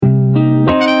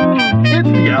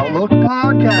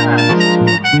Podcast.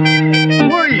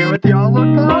 We're here at the Outlook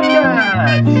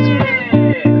Podcast.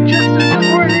 Just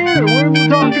we're here. We're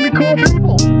talking to cool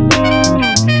people.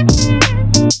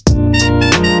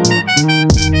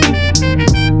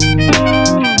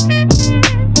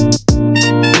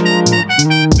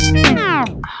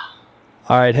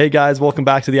 All right, hey guys, welcome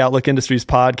back to the Outlook Industries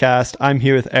Podcast. I'm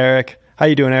here with Eric. How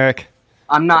you doing, Eric?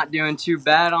 I'm not doing too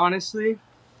bad, honestly.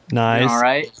 Nice. All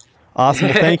right. Awesome.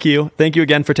 Well, thank you. Thank you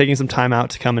again for taking some time out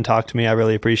to come and talk to me. I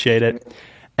really appreciate it.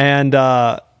 And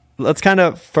let's kind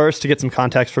of first to get some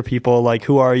context for people, like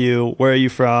who are you? Where are you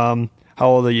from? How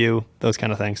old are you? Those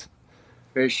kind of things.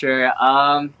 For sure.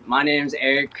 My name's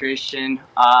Eric Christian.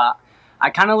 I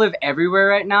kind of live everywhere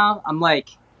right now.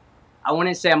 I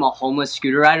wouldn't say I'm a homeless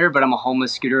scooter rider, but I'm a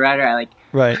homeless scooter rider.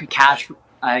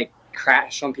 I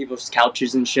crash on people's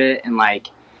couches and shit and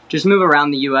just move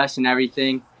around the US and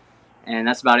everything. And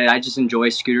that's about it. I just enjoy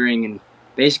scootering, and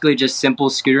basically just simple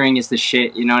scootering is the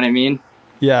shit. You know what I mean?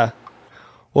 Yeah.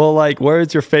 Well, where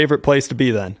is your favorite place to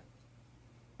be then?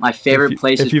 My favorite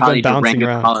place is probably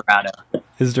Durango, Colorado.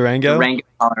 Is Durango? Durango,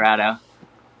 Colorado.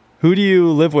 Who do you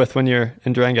live with when you're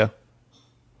in Durango?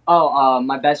 Oh,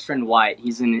 my best friend White.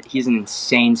 He's an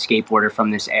insane skateboarder from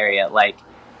this area.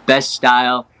 Best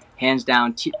style, hands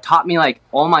down. Taught me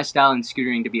all my style in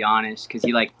scootering, to be honest, because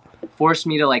he forced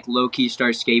me to low-key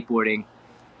start skateboarding.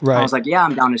 Right. I was yeah,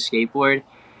 I'm down to skateboard,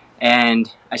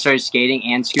 and I started skating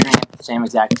and scootering at the same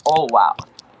exact. Oh wow,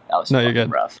 that was you're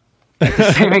good. Rough. At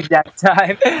the same exact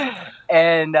time,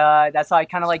 and that's how I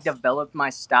kind of developed my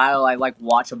style. I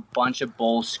watch a bunch of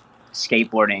bulls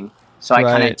skateboarding, so I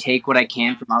kind of take what I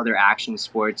can from other action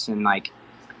sports and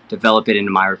develop it into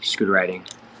my scooter riding.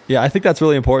 Yeah, I think that's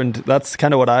really important. That's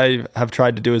kind of what I have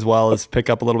tried to do as well, is pick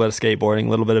up a little bit of skateboarding, a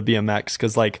little bit of BMX,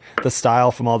 because the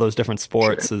style from all those different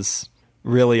sports is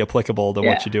really applicable to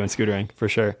what you do in scootering, for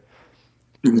sure.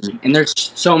 Mm-hmm. And there's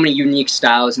so many unique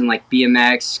styles in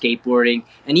BMX, skateboarding,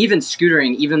 and even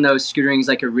scootering, even though scootering is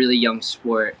a really young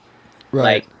sport.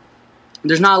 Right.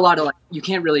 There's not a lot of you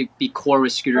can't really be core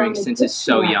with scootering since it's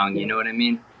so young, you know what I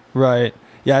mean? Right.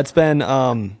 Yeah, it's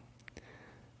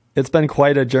been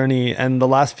quite a journey, and the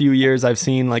last few years I've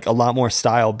seen a lot more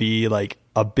style be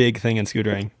a big thing in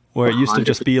scootering, where it used to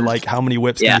just be how many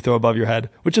whips can you throw above your head,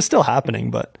 which is still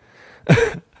happening, but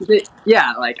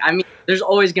yeah, there's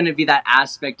always going to be that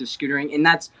aspect of scootering, and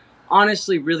that's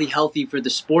honestly really healthy for the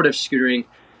sport of scootering,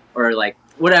 or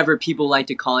whatever people like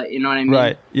to call it, you know what I mean?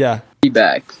 Right. Yeah. Be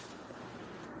back.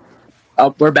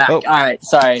 Oh, we're back. Oh. All right,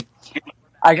 sorry.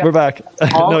 We're back.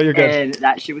 No, you're good. And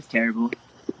that shit was terrible.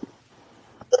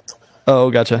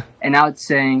 Oh, gotcha. And now it's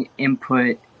saying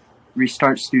input,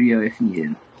 restart studio if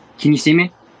needed. Can you see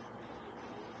me?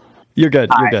 You're good.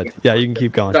 You're right. good. Yeah, you can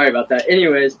keep going. Sorry about that.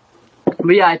 Anyways,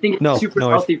 but yeah, I think it's super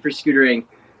healthy for scootering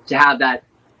to have that.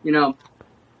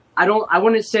 I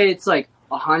wouldn't say it's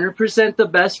 100% the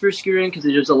best for scootering, because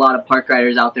there's a lot of park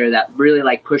riders out there that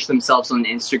really push themselves on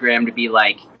Instagram to be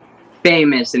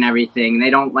famous and everything. They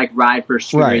don't ride for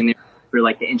scootering, they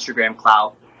ride for the Instagram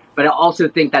clout. But I also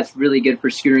think that's really good for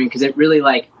scootering, because it really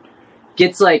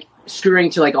gets scootering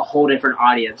to a whole different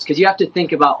audience. Because you have to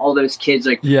think about all those kids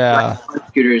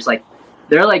scooters,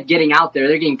 they're getting out there,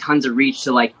 they're getting tons of reach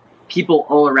to people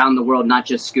all around the world, not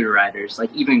just scooter riders,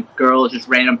 even girls, just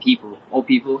random people, old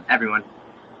people, everyone.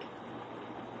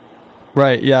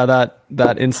 Right. Yeah, that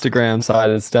Instagram side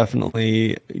is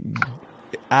definitely,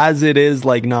 as it is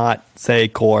not say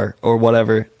core or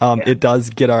whatever, it does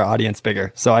get our audience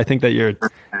bigger. So I think that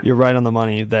you're right on the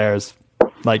money. There's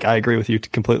I agree with you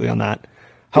completely on that.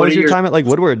 How was your time at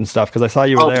Woodward and stuff? Because I saw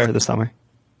you were there this summer.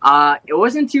 It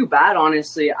wasn't too bad,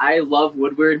 honestly. I love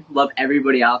Woodward, love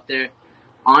everybody out there.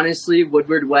 Honestly,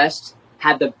 Woodward West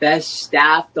had the best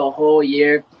staff the whole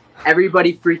year.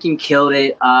 Everybody freaking killed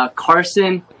it.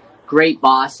 Carson, great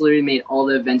boss, literally made all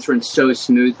the events run so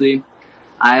smoothly.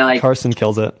 Carson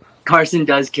kills it. Carson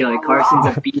does kill it.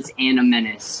 Carson's a beast and a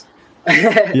menace.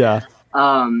 Yeah.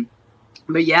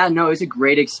 But yeah, no, it was a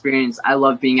great experience. I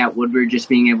love being at Woodward, just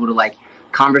being able to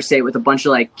conversate with a bunch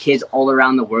of kids all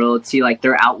around the world, see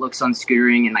their outlooks on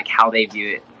scootering and how they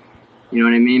view it. You know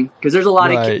what I mean? Because there's a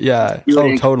lot of kids who do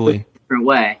it in totally a different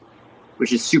way,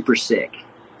 which is super sick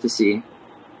to see.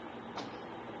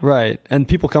 Right. And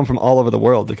people come from all over the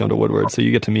world to come to Woodward, so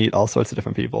you get to meet all sorts of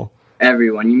different people.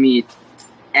 Everyone. You meet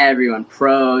everyone,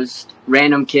 pros,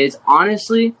 random kids.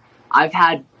 Honestly, I've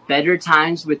had better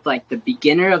times with the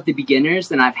beginner of the beginners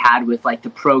than I've had with the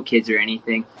pro kids or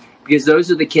anything, because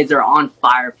those are the kids that are on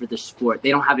fire for the sport. They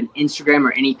don't have an Instagram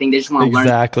or anything. They just want to learn.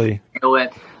 Exactly.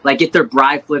 Get their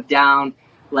bride flip down.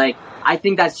 I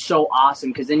think that's so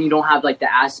awesome, because then you don't have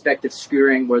the aspect of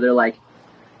scootering where they're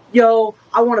yo,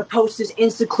 I want to post this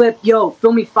Insta clip. Yo,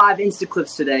 film me 5 Insta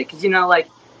clips today. Because, like,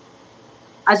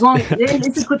 as long as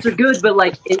Insta clips are good, but,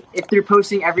 like, if they're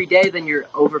posting every day, then you're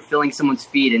overfilling someone's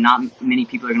feed and not many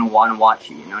people are going to want to watch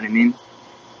you. You know what I mean?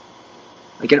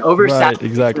 Like, an oversaturation. Right,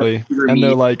 exactly. And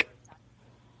they're like,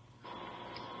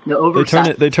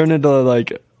 they turn into,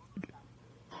 like,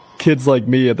 kids like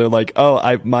me. They're like,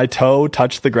 oh, my toe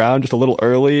touched the ground just a little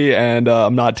early and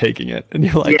I'm not taking it. And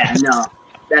you're like, yeah, no.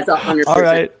 That's 100%. All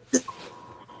right.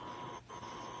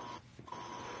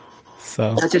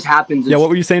 So that just happens. Yeah, what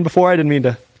were you saying before? I didn't mean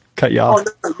to cut you off.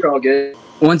 Oh, no, you're all good.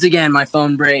 Once again, my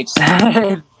phone breaks.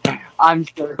 I'm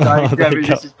so sorry, Trevor.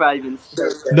 This has probably been so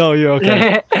good. No, you're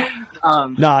okay.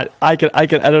 I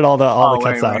can edit all the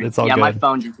cuts out. It's all good. Yeah, my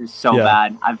phone just is so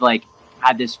bad. I've like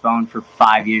had this phone for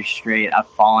 5 years straight. I've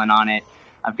fallen on it.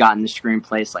 I've gotten the screen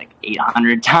placed like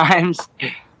 800 times.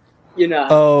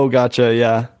 Oh, gotcha.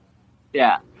 Yeah.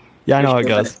 Yeah. Yeah, I know how it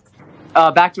goes.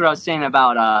 Back to what I was saying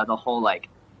about the whole like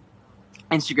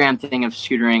Instagram thing of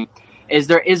scootering is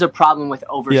there is a problem with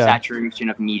oversaturation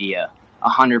of media.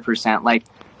 100%. Like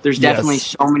there's definitely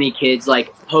so many kids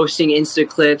like posting Insta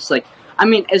clips. Like, I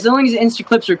mean, as long as Insta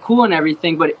clips are cool and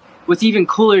everything, but what's even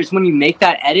cooler is when you make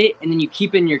that edit and then you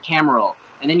keep it in your camera roll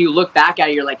and then you look back at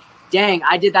it, you're like, dang,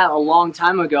 I did that a long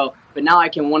time ago, but now I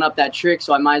can one up that trick.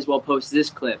 So I might as well post this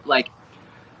clip. Like,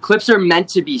 clips are meant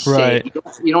to be saved.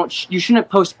 Right. You shouldn't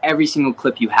post every single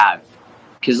clip you have,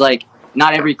 because like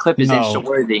not every clip is Insta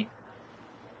worthy.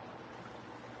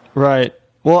 Right.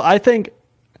 Well, I think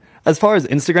as far as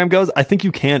Instagram goes, I think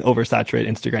you can oversaturate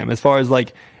Instagram. As far as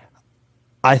like,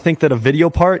 I think that a video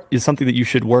part is something that you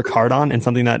should work hard on and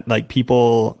something that like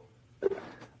people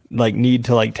like need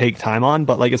to like take time on.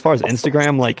 But like as far as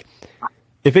Instagram, like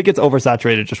if it gets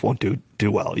oversaturated, it just won't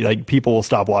do well. Like people will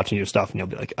stop watching your stuff and you'll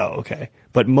be like, oh, okay.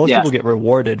 But most people get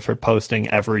rewarded for posting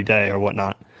every day or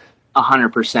whatnot.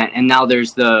 100%. And now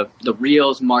there's the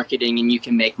Reels marketing and you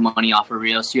can make money off of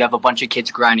Reels. So you have a bunch of kids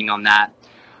grinding on that.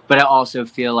 But I also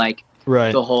feel like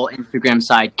the whole Instagram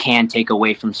side can take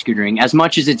away from scootering. As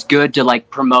much as it's good to like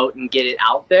promote and get it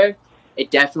out there,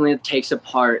 it definitely takes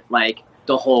apart like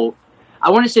the whole, I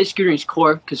want to say scootering's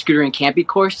core, because scootering can't be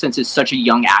core since it's such a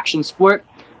young action sport,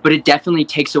 but it definitely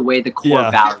takes away the core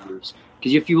values.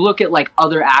 Because if you look at like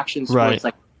other action sports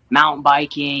like mountain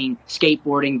biking,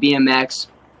 skateboarding, BMX,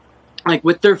 like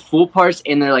with their full parts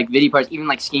and their like video parts, even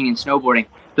like skiing and snowboarding,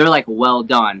 they're like well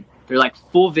done. They're like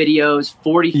full videos,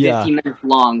 40, 50 minutes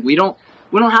long. We don't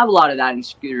have a lot of that in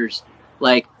scooters.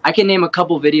 Like I can name a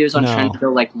couple videos on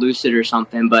Trendo, like Lucid or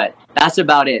something, but that's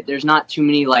about it. There's not too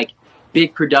many like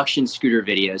big production scooter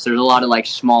videos. There's a lot of like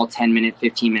small 10-minute,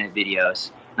 15-minute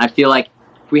videos. And I feel like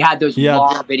if we had those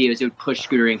long videos, it would push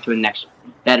scootering to a next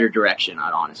better direction,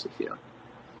 I'd honestly feel.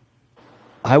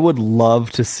 I would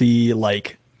love to see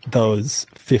like those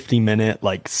 50-minute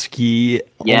like ski,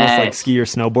 almost like ski or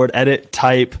snowboard edit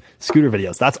type scooter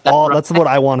videos. That's what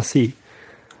I want to see.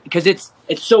 Because it's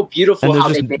so beautiful how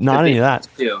they make not any of that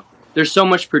too. There's so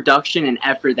much production and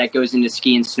effort that goes into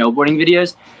ski and snowboarding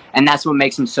videos, and that's what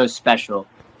makes them so special.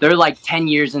 They're like 10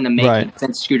 years in the making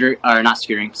since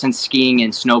skiing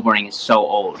and snowboarding is so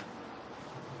old.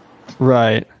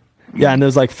 Right. Yeah, and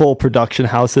there's like full production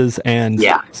houses and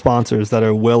sponsors that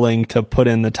are willing to put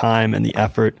in the time and the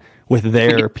effort with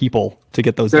their people to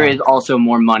get those done. There is also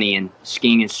more money in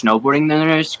skiing and snowboarding than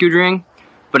there is scootering,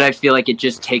 but I feel like it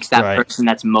just takes that person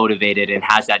that's motivated and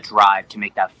has that drive to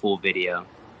make that full video.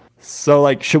 So,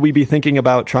 like, should we be thinking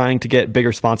about trying to get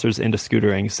bigger sponsors into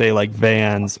scootering, say like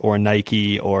Vans or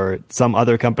Nike or some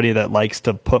other company that likes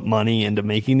to put money into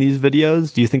making these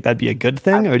videos? Do you think that'd be a good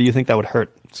thing, or do you think that would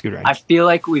hurt scootering? I feel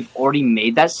like we've already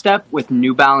made that step with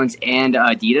New Balance and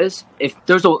Adidas. If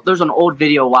there's an old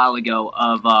video a while ago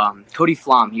of Cody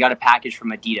Flom. He got a package from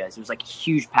Adidas. It was like a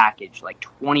huge package, like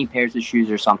 20 pairs of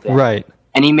shoes or something. Right.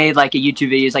 And he made like a YouTube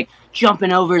video. He's like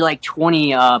jumping over like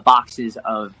 20 boxes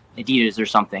of Adidas or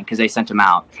something because they sent him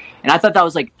out. And I thought that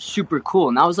was like super cool.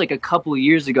 And that was like a couple of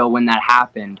years ago when that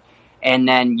happened. And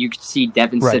then you could see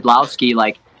Devin Sidlowski,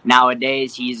 like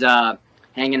nowadays he's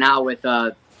hanging out with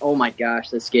oh my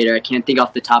gosh, the skater. I can't think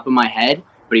off the top of my head,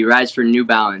 but he rides for New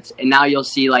Balance. And now you'll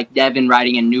see like Devin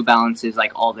riding in New Balances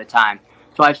like all the time.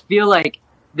 So I feel like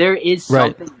there is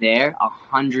something there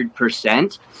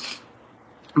 100%.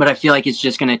 But I feel like it's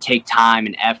just going to take time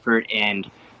and effort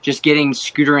and just getting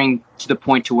scootering to the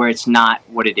point to where it's not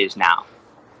what it is now.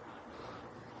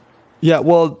 Yeah,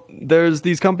 well, there's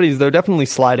these companies, they're definitely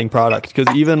sliding product,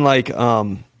 because even like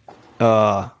Wazea,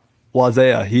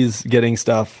 he's getting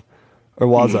stuff, or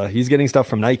Waza, he's getting stuff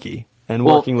from Nike and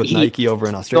working with Nike over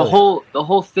in Australia. The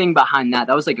whole thing behind that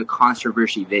was like a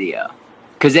controversy video,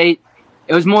 because it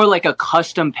It was more like a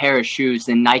custom pair of shoes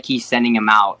than Nike sending him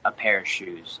out a pair of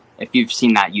shoes. If you've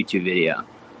seen that YouTube video.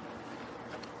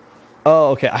 Oh,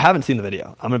 okay. I haven't seen the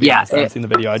video. I'm gonna be honest. I haven't seen the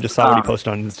video. I just saw what he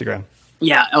posted on Instagram.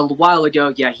 Yeah, a while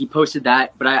ago. Yeah, he posted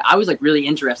that, but I was like really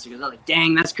interested because I was like,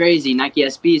 "Dang, that's crazy! Nike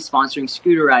SB is sponsoring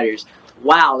scooter riders.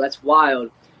 Wow, that's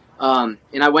wild." And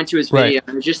I went to his video, and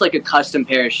it was just like a custom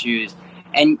pair of shoes,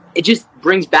 and it just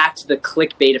brings back to the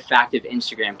clickbait effect of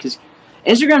Instagram because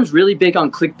Instagram's really big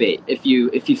on clickbait. If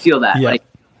you feel that, like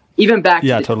even back to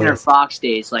the Tanner Fox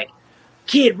days, like.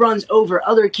 Kid runs over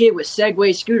other kid with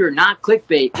Segway scooter, not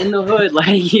clickbait in the hood.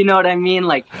 Like, you know what I mean?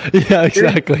 Like, yeah,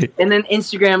 exactly. And then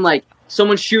Instagram, like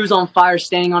someone's shoes on fire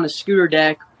standing on a scooter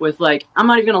deck with like, I'm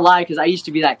not even gonna lie. Cause I used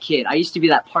to be that kid. I used to be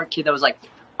that park kid that was like,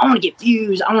 I want to get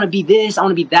views. I want to be this. I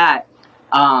want to be that.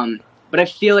 But I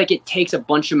feel like it takes a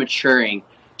bunch of maturing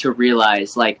to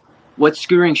realize like what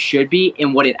scootering should be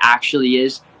and what it actually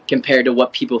is compared to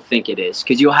what people think it is.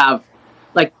 Cause you'll have,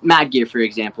 like Mad Gear, for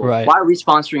example. Right. Why are we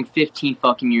sponsoring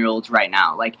 15-fucking-year-olds right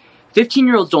now? Like,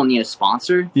 15-year-olds don't need a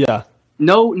sponsor. Yeah.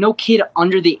 No kid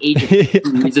under the age of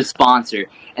 15 needs a sponsor.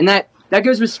 And that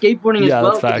goes with skateboarding as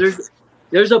well.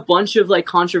 There's a bunch of, like,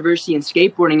 controversy in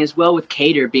skateboarding as well with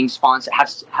Cater being sponsored,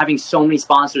 having so many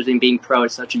sponsors and being pro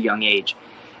at such a young age.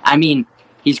 I mean,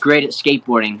 he's great at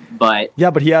skateboarding, but...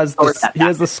 Yeah, but he has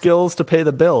the skills to pay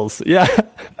the bills. Yeah.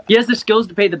 He has the skills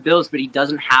to pay the bills, but he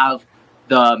doesn't have...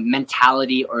 the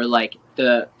mentality or like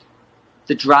the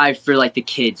drive for like the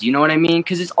kids, you know what I mean?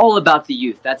 Because it's all about the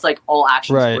youth. That's like all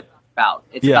action sports about.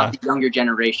 It's about the younger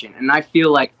generation. And I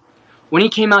feel like when he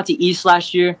came out to East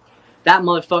last year, that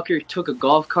motherfucker took a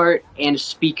golf cart and a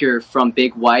speaker from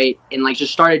Big White and like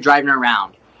just started driving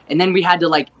around. And then we had to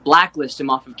like blacklist him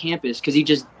off of campus because he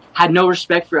just had no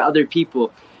respect for other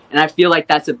people. And I feel like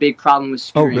that's a big problem with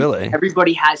scootering. Oh, really?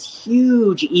 Everybody has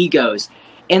huge egos.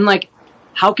 And like,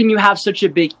 how can you have such a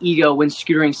big ego when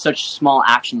scootering such a small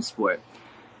action sport?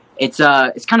 It's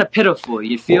kind of pitiful,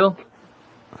 you feel?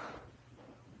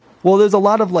 Well, there's a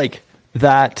lot of like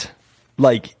that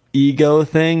like ego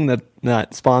thing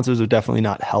that sponsors are definitely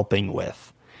not helping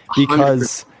with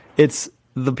because 100%. It's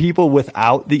the people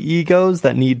without the egos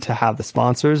that need to have the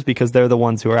sponsors because they're the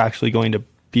ones who are actually going to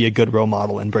be a good role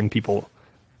model and bring people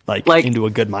like into a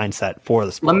good mindset for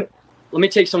the sport. Let me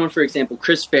take someone for example,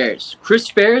 Chris Fares. Chris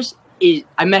Fares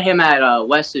I met him at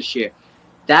West this year.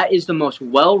 That is the most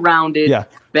well-rounded,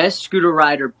 best scooter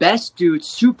rider, best dude,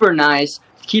 super nice,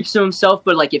 keeps to himself.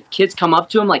 But like if kids come up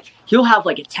to him, like he'll have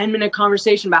like a 10-minute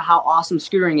conversation about how awesome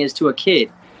scootering is to a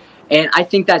kid. And I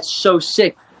think that's so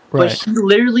sick. Right. But he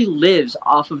literally lives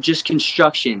off of just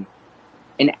construction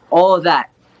and all of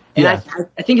that. And I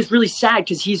think it's really sad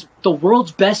because he's the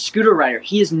world's best scooter rider.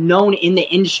 He is known in the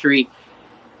industry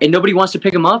and nobody wants to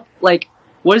pick him up. Like,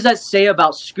 what does that say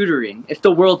about scootering if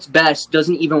the world's best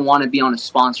doesn't even want to be on a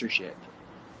sponsorship?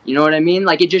 You know what I mean?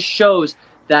 Like, it just shows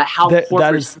that how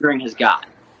corporate scootering has got.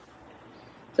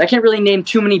 So I can't really name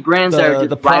too many brands that are just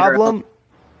the problem.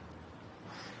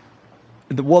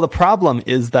 Well, the problem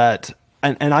is that,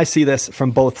 and I see this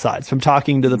from both sides, from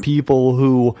talking to the people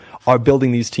who are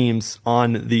building these teams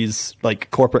on these like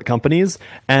corporate companies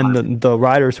and the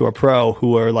riders who are pro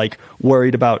who are like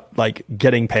worried about like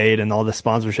getting paid and all the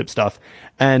sponsorship stuff.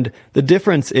 And the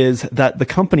difference is that the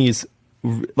companies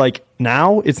like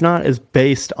now it's not as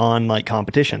based on like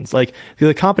competitions. Like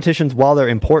the competitions, while they're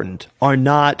important, are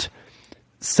not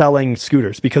selling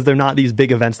scooters because they're not these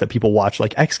big events that people watch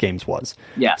like X Games was.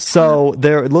 Yeah. So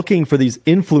they're looking for these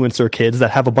influencer kids that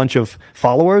have a bunch of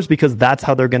followers because that's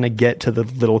how they're going to get to the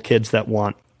little kids that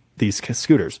want these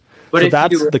scooters. But so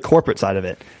that's the corporate side of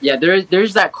it. Yeah,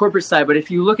 there's that corporate side. But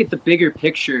if you look at the bigger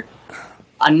picture,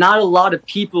 not a lot of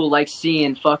people like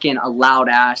seeing fucking a loud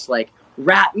ass like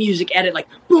rap music edit like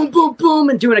boom, boom, boom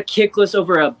and doing a kickless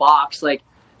over a box. Like,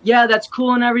 yeah, that's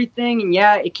cool and everything. And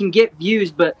yeah, it can get views,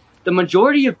 but the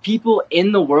majority of people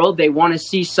in the world, they want to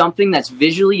see something that's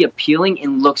visually appealing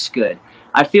and looks good.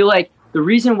 I feel like the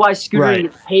reason why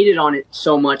scootering hated on it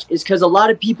so much is because a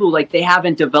lot of people, like, they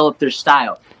haven't developed their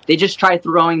style. They just try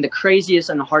throwing the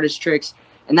craziest and the hardest tricks,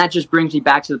 and that just brings me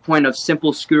back to the point of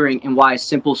simple scootering and why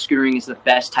simple scootering is the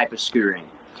best type of scootering.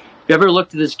 If you ever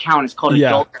looked at this account, it's called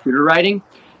Adult Scooter Riding.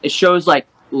 It shows, like,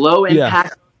 low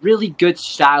impact, really good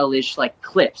stylish, like,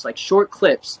 clips, like short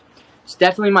clips. It's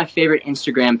definitely my favorite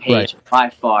Instagram page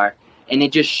by far. And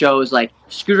it just shows like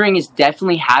scootering is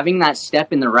definitely having that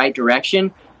step in the right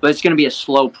direction, but it's going to be a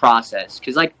slow process.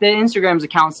 Because like the Instagram's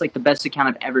account's like the best account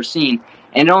I've ever seen.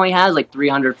 And it only has like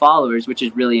 300 followers, which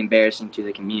is really embarrassing to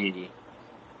the community.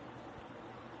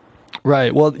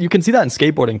 Right. Well, you can see that in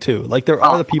skateboarding too. Like there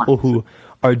are the people who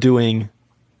are doing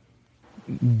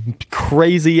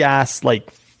crazy ass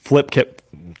like flip trick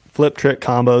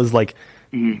combos, like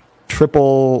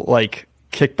triple like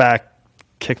kickback,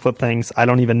 kickflip things. I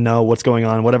don't even know what's going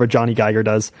on. Whatever Johnny Geiger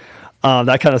does,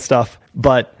 that kind of stuff.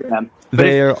 But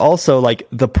they're also like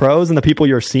the pros and the people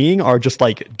you're seeing are just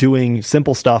like doing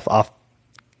simple stuff off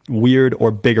weird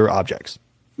or bigger objects.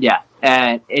 Yeah,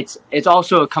 and it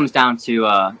comes down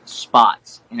to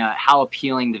spots. How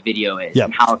appealing the video is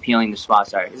and how appealing the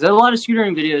spots are. Because there's a lot of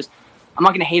scootering videos. I'm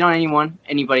not going to hate on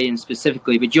anybody in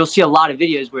specifically, but you'll see a lot of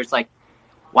videos where it's like,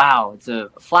 wow, it's a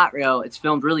flat rail. It's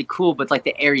filmed really cool, but like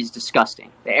the area is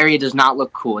disgusting. The area does not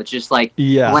look cool. It's just like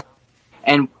blank.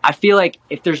 And I feel like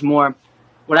if there's more,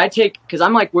 what I take, because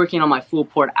I'm like working on my full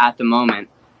port at the moment.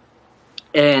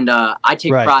 And I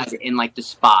take pride in like the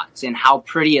spots and how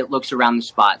pretty it looks around the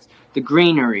spots, the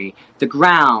greenery, the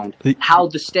ground, how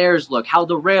the stairs look, how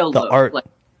the rail looks, art. Like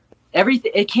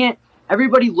everything.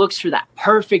 Everybody looks for that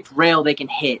perfect rail they can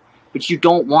hit, but you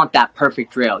don't want that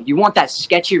perfect rail. You want that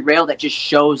sketchy rail that just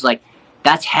shows like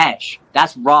that's Hesh,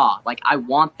 that's raw. Like I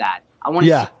want that. I want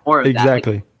to see more of that.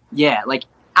 Exactly. Like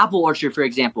Apple Orchard, for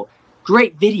example,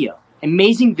 great video.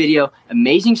 Amazing video,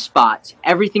 amazing spots.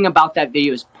 Everything about that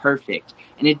video is perfect.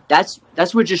 And that's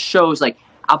what just shows like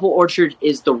Apple Orchard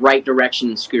is the right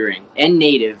direction in scootering and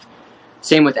native.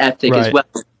 Same with Ethic as well.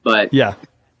 But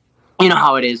you know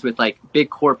how it is with like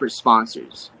big corporate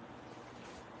sponsors.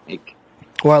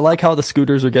 Well, I like how the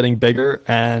scooters are getting bigger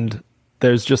and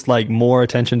there's just like more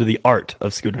attention to the art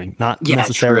of scootering, not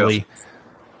necessarily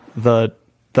the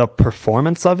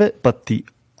performance of it, but the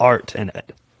art in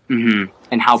it. Mm-hmm.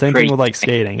 And how same thing with like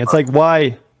skating. It's like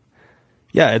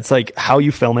it's like how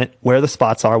you film it, where the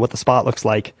spots are, what the spot looks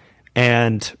like,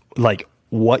 and like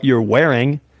what you're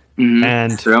wearing,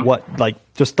 and what like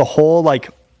just the whole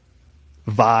like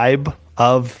vibe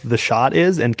of the shot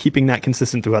is, and keeping that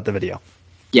consistent throughout the video.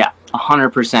 Yeah,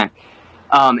 100%.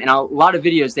 And a lot of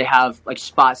videos they have like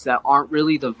spots that aren't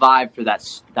really the vibe for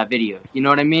that video. You know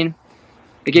what I mean?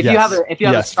 Like if you have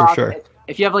a soft,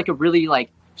 if you have like a really like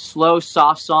slow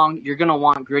soft song, you're gonna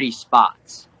want gritty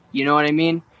spots. You know what I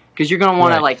mean? Because you're gonna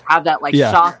want to like have that like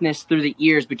softness through the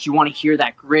ears, but you want to hear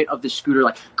that grit of the scooter,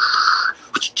 like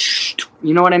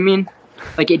you know what I mean?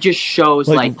 Like it just shows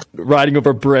like riding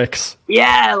over bricks.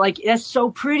 Yeah, like that's so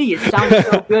pretty. It sounds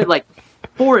so good. Like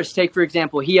Forrest, take for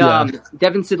example,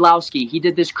 Devin Sidlowski, he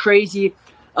did this crazy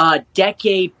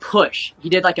decade push. He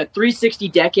did like a 360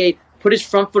 decade, put his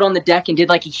front foot on the deck and did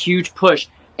like a huge push.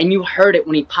 And you heard it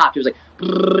when he popped. It was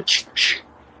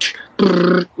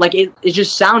like it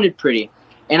just sounded pretty.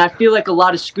 And I feel like a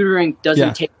lot of scootering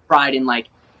doesn't take pride in like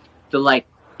the like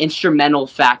instrumental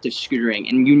fact of scootering,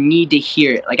 and you need to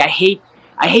hear it. Like I hate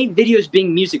videos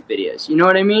being music videos. You know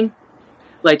what I mean?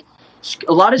 Like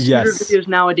a lot of scooter videos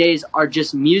nowadays are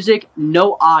just music,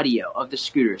 no audio of the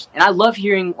scooters. And I love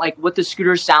hearing like what the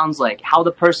scooter sounds like, how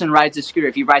the person rides the scooter,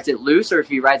 if he rides it loose or if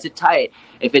he rides it tight,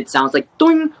 if it sounds like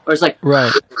doing or it's like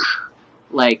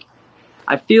like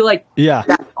I feel like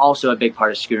that's also a big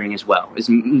part of scootering as well, is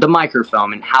the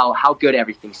microphone and how good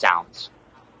everything sounds.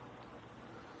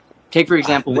 Take for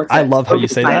example, I love how you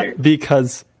say that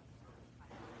because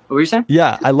what were you saying?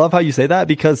 Yeah, I love how you say that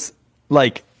because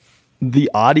like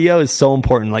the audio is so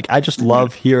important. Like I just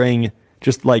love hearing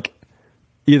just like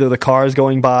either the cars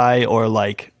going by or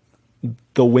like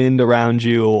the wind around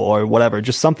you or whatever,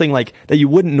 just something like that you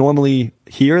wouldn't normally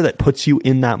hear that puts you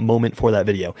in that moment for that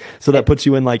video. So that puts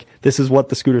you in like, this is what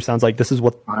the scooter sounds like. This is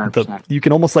what you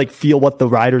can almost like feel what the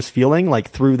rider's feeling like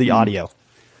through the audio.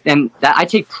 And that I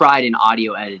take pride in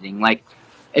audio editing. Like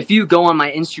if you go on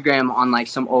my Instagram on like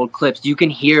some old clips, you can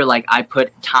hear like I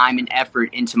put time and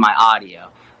effort into my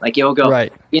audio. Like it'll go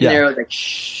in there like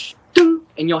shh, ding,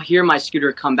 and you'll hear my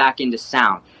scooter come back into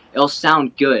sound. It'll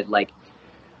sound good. Like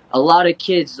a lot of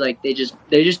kids, like they just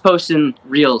posting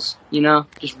reels, you know,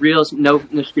 just reels, no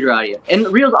scooter audio, and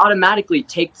reels automatically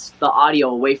takes the audio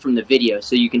away from the video,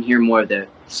 so you can hear more of the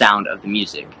sound of the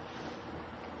music,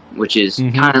 which is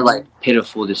kind of like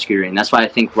pitiful to scootering. That's why I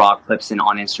think raw clips on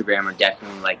Instagram are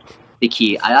definitely like the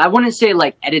key. I wouldn't say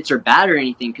like edits are bad or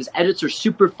anything, because edits are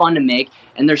super fun to make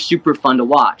and they're super fun to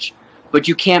watch, but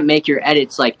you can't make your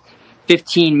edits like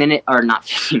 15 minutes or not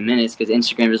 15 minutes because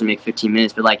Instagram doesn't make 15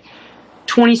 minutes, but like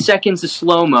 20 seconds of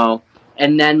slow-mo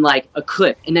and then like a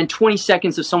clip and then 20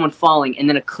 seconds of someone falling and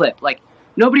then a clip. Like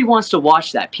nobody wants to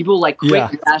watch that. People like quick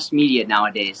and fast media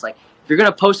nowadays. Like if you're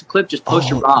gonna post a clip, just post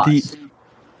your raws.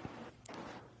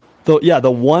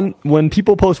 The one when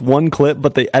people post one clip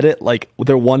but they edit like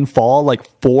their one fall like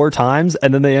 4 times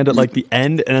and then they end at like the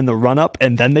end and then the run up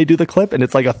and then they do the clip and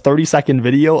it's like a 30-second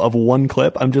video of one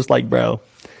clip. I'm just like, bro,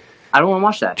 I don't want to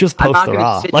watch that. Just post the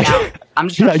raw. I'm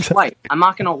just going to swipe. I'm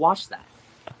not going to watch that.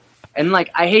 And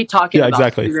like, I hate talking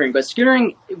about scootering, but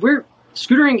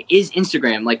scootering is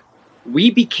Instagram. Like,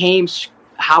 we became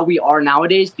how we are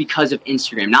nowadays because of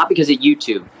Instagram, not because of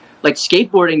YouTube. Like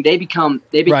skateboarding, they became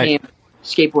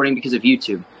skateboarding because of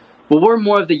YouTube. But we're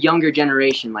more of the younger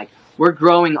generation. Like, we're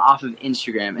growing off of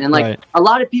Instagram. And like a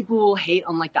lot of people will hate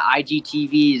on like the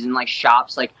IGTVs and like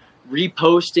shops like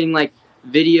reposting like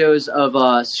videos of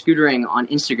scootering on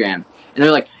Instagram. And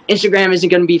they're like, Instagram isn't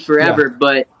going to be forever,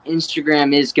 but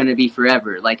Instagram is going to be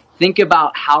forever. Like, think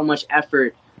about how much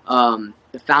effort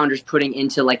the founders putting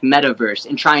into like metaverse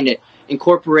and trying to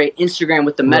incorporate Instagram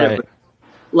with the metaverse.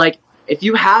 Like, if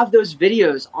you have those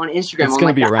videos on Instagram, it's going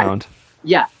to be around.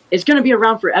 Yeah, it's going to be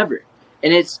around forever.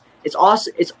 And it's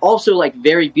also like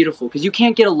very beautiful because you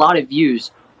can't get a lot of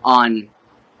views on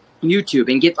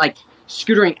YouTube and get like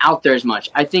scootering out there as much.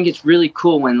 I think it's really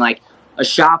cool when like a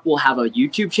shop will have a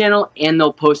YouTube channel and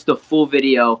they'll post the full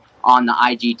video on the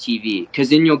IGTV,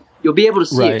 because then you'll be able to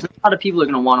see it. A lot of people are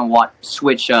going to want to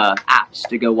switch apps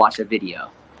to go watch a video.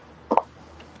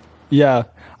 Yeah,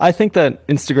 I think that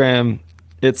Instagram,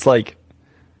 it's like,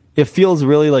 it feels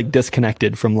really like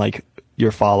disconnected from like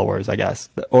your followers, I guess,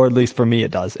 or at least for me it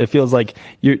does. It feels like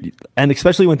and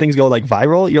especially when things go like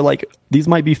viral, you're like, these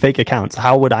might be fake accounts.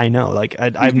 How would I know? Like,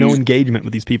 I have no engagement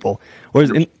with these people. Whereas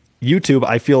in YouTube,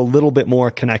 I feel a little bit more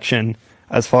connection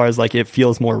as far as like it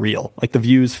feels more real. Like the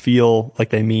views feel like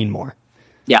they mean more.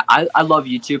 Yeah, I love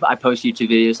YouTube. I post YouTube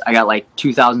videos. I got like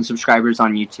 2,000 subscribers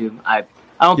on YouTube. I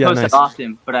don't post that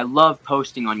often, but I love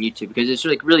posting on YouTube because it's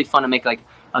like really fun to make like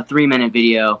a 3-minute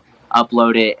video,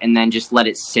 upload it, and then just let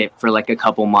it sit for like a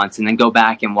couple months and then go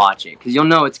back and watch it, because you'll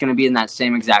know it's going to be in that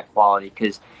same exact quality.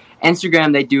 Because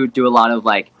Instagram, they do a lot of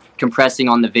like compressing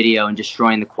on the video and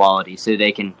destroying the quality so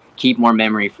they can keep more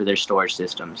memory for their storage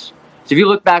systems. So if you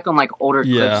look back on like older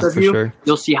clips of you,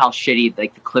 you'll see how shitty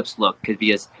like the clips look,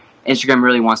 because Instagram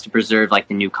really wants to preserve like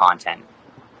the new content.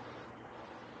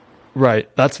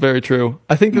 Right, that's very true.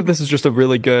 I think that this is just a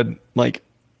really good like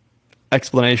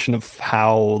explanation of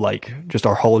how like just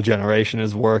our whole generation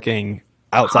is working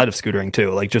outside of scootering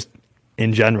too, like just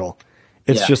in general.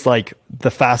 It's just like the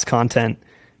fast content,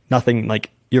 nothing like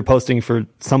you're posting for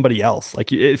somebody else.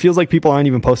 Like it feels like people aren't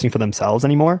even posting for themselves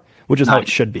anymore, which is how it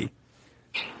should be.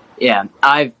 Yeah,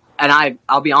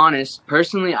 I'll be honest,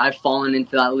 personally, I've fallen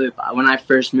into that loop. When I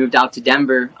first moved out to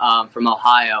Denver from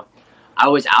Ohio, I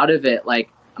was out of it. Like,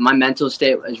 my mental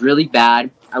state was really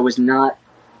bad. I was not...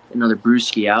 Another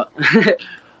brewski out.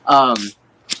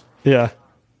 Yeah.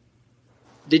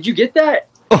 Did you get that?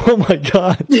 Oh my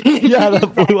god. Yeah,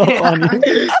 that blew up on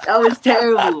you. That was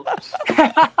terrible.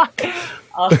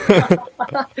 Awesome.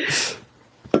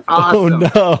 Oh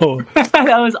no.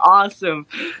 That was awesome.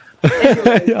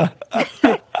 Anyway.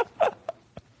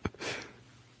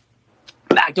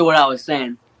 Back to what I was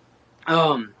saying.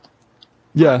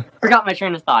 Yeah. Forgot my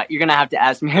train of thought. You're gonna have to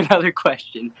ask me another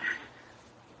question.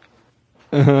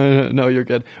 No, you're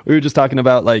good. We were just talking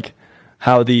about like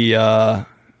how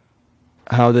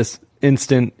how this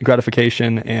instant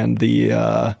gratification and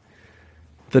the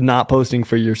not posting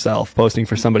for yourself, posting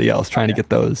for somebody else, trying to get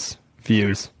those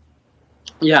views.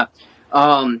 Yeah.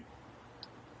 I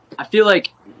feel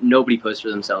like nobody posts for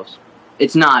themselves.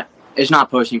 It's not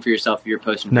posting for yourself if you're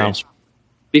posting for Instagram.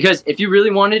 Because if you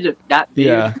really wanted that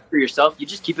video for yourself, you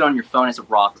just keep it on your phone as a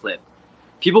raw clip.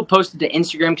 People post it to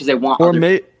Instagram because they want others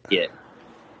to see it.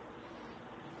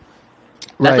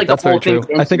 That's like the whole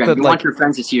thing. I think that you want your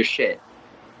friends to see your shit.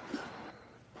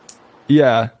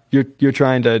 Yeah, you're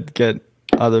trying to get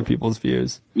other people's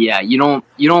views. Yeah, you don't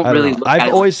really.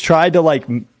 I've always tried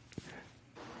to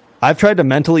I've tried to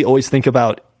mentally always think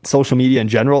about social media in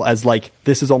general as like,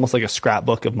 this is almost like a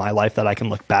scrapbook of my life that I can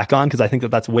look back on, because I think that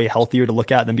that's way healthier to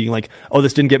look at than being like, oh,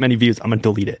 this didn't get many views, I'm gonna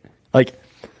delete it. Like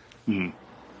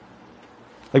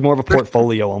more of a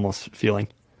portfolio almost feeling.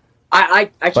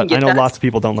 I can get that. I know lots of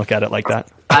people don't look at it like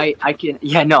that. I can,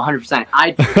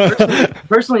 100%.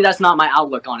 Personally, that's not my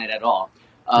outlook on it at all.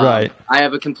 Right. I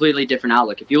have a completely different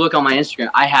outlook. If you look on my Instagram,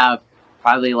 I have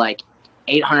probably like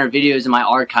 800 videos in my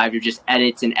archive of just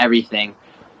edits and everything.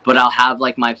 But I'll have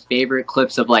like my favorite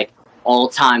clips of like all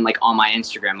time, like on my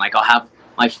Instagram. Like I'll have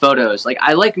my photos. Like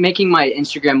I like making my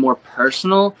Instagram more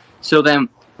personal. So then,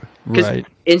 because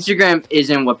Instagram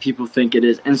isn't what people think it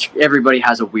is. And everybody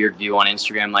has a weird view on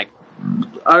Instagram. Like,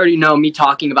 I already know me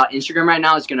talking about Instagram right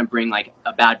now is going to bring like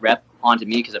a bad rep onto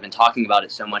me because I've been talking about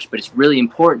it so much, but it's really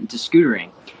important to scootering.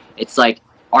 It's like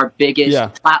our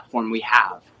biggest platform we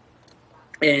have.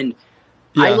 And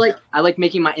I like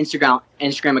making my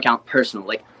Instagram account personal.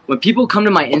 Like when people come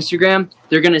to my Instagram,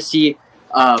 they're going to see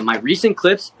my recent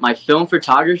clips, my film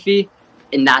photography,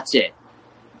 and that's it.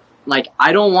 Like,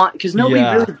 I don't want, because nobody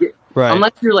really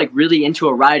unless you're like really into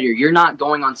a rider, you're not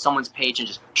going on someone's page and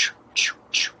just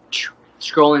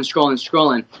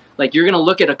scrolling. Like, you're gonna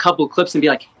look at a couple clips and be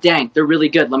like, dang, they're really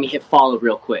good, let me hit follow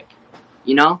real quick.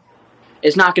 You know,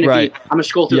 it's not gonna be, I'm gonna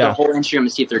scroll through the whole Instagram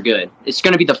and see if they're good. It's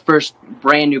gonna be the first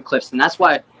brand new clips, and that's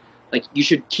why, like, you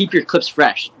should keep your clips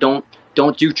fresh. Don't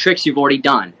do tricks you've already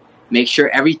done. Make sure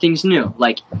everything's new.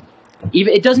 Like,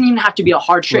 even it doesn't even have to be a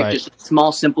hard trick, just a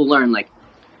small, simple learn. Like,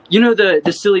 you know,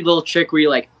 the silly little trick where you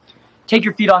like take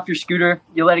your feet off your scooter,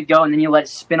 you let it go, and then you let it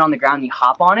spin on the ground and you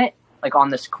hop on it, like on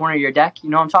this corner of your deck. You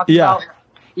know what I'm talking about?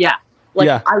 Yeah. Like,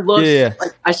 I love,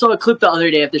 like, I saw a clip the other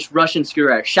day of this Russian scooter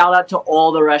rider. Shout out to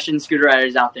all the Russian scooter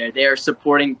riders out there. They are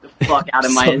supporting the fuck out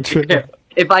of my Instagram.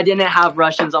 If I didn't have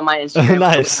Russians on my Instagram,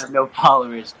 I would have no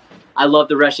followers. I love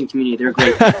the Russian community. They're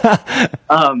great.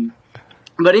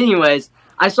 But anyways,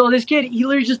 I saw this kid. He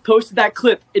literally just posted that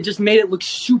clip. It just made it look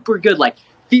super good. Like,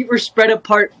 feet were spread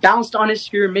apart, bounced on his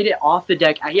scooter, made it off the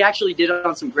deck. He actually did it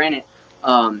on some granite.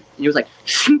 And he was like,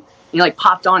 and he like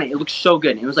popped on it. It looked so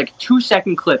good. It was like a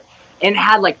 2-second clip, and it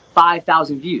had like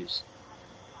 5,000 views.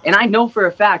 And I know for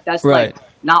a fact that's like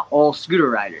not all scooter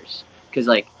riders, because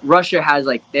like Russia has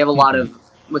like, they have a lot of,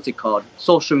 what's it called,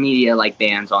 social media like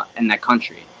bans in that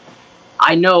country.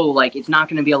 I know, like, it's not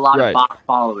going to be a lot of bot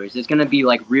followers. It's going to be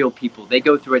like real people. They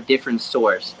go through a different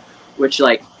source, which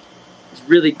like is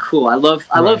really cool. I love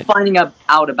finding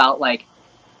out about like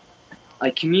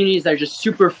communities that are just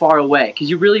super far away,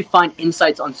 because you really find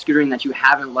insights on scootering that you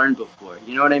haven't learned before.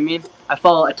 You know what I mean? I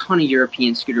follow a ton of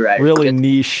European scooter riders. Really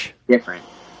niche. Different.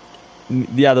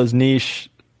 Yeah, those niche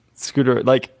scooter,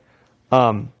 like,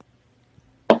 I've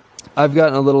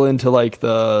gotten a little into like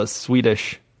the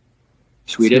Swedish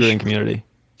scootering community.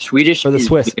 Swedish or the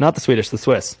Swiss, not the Swedish, the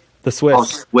Swiss. The Swiss. Oh,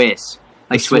 Swiss.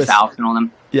 Like Swiss Alps and all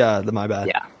them. Yeah, my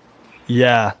bad.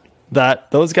 Yeah.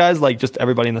 Those guys, like, just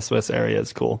everybody in the Swiss area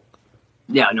is cool.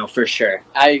 Yeah, no, for sure.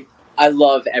 I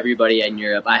love everybody in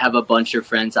Europe. I have a bunch of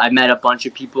friends. I met a bunch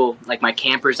of people, like my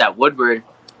campers at Woodward.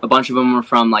 A bunch of them were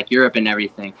from like Europe and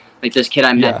everything. Like this kid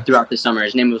I met throughout the summer.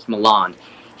 His name was Milan.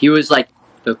 He was like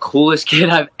the coolest kid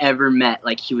I've ever met.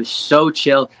 Like, he was so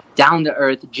chill, down to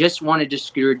earth, just wanted to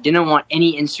scooter, didn't want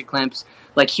any Insta clips.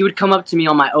 Like, he would come up to me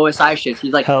on my OSI shift.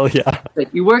 He's like, hell yeah.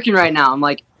 Like, you working right now? I'm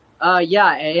like, yeah,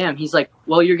 I am. He's like,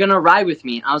 well, you're going to ride with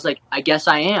me. I was like, I guess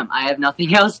I am. I have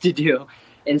nothing else to do.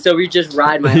 And so we just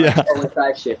ride my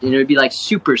OSI shift, and it would be like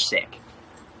super sick.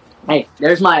 Hey,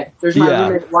 there's my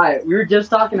roommate Wyatt. We were just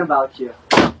talking about you.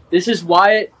 This is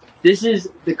Wyatt. This is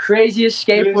the craziest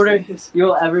skateboarder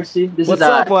you'll ever see. What's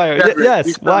up, Wyatt?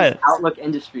 Yes, Wyatt. Outlook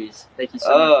Industries. Thank you so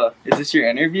much. Oh, is this your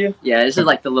interview? Yeah, this is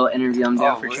like the little interview I'm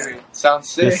doing for sure. Sounds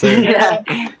sick.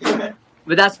 Yeah.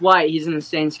 But that's Wyatt. He's an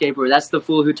insane skateboarder. That's the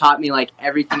fool who taught me like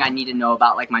everything I need to know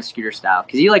about like my scooter style,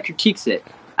 because he like critiques it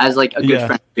as like a good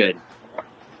friend should.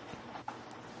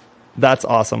 That's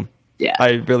awesome. Yeah,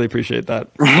 I really appreciate that.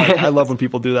 Like, I love when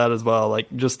people do that as well. Like,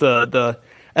 just the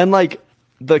and like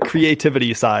the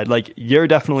creativity side. Like, you're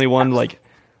definitely one. Like,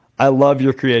 I love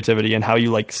your creativity and how you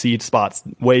like see spots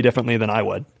way differently than I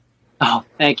would. Oh,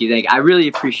 thank you. I really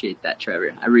appreciate that,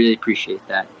 Trevor. I really appreciate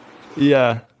that.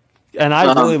 Yeah, and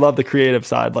I really love the creative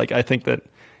side. Like, I think that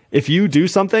if you do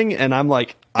something and I'm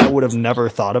like, I would have never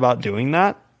thought about doing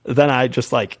that, then I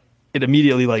just like, it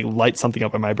immediately like lights something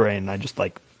up in my brain. And I just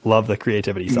like love the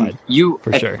creativity side.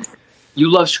 For sure. You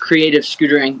love creative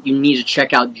scootering, you need to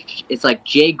check out, it's like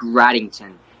Jay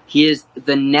Graddington. He is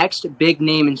the next big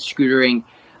name in scootering.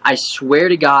 I swear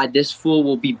to God, this fool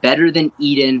will be better than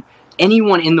Eden,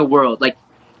 anyone in the world. Like,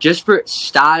 just for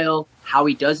style, how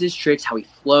he does his tricks, how he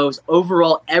flows.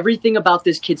 Overall, everything about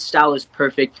this kid's style is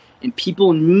perfect, and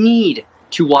people need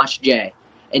to watch Jay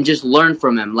and just learn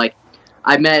from him. Like,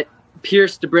 I met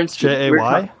Pierce Dabrinsky. Jay?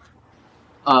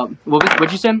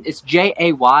 What'd you say? It's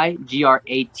JayGratton.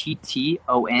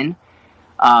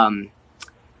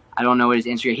 I don't know what his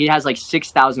Instagram. He has like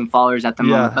 6,000 followers at the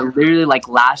moment. But literally, like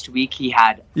last week, he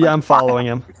had. Like, I'm following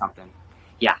him. Or something.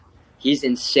 Yeah, he's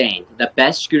insane. The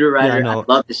best scooter rider. I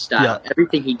love his style.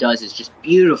 Everything he does is just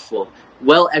beautiful,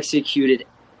 well executed.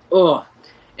 Oh,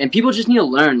 and people just need to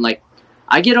learn. Like,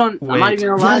 I get on. I'm not even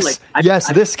gonna lie. Like,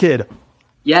 this kid.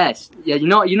 Yes. Yeah. You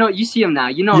know. You see him now.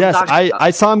 You know. Yes. I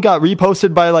saw him got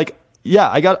reposted by like. Yeah.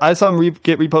 I saw him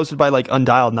get reposted by like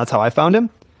Undialed, and that's how I found him.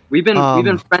 We've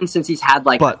been friends since he's had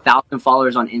like 1,000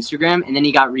 followers on Instagram, and then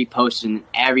he got reposted, and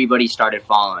everybody started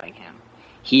following him.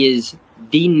 He is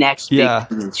the next big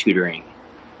thing in scootering,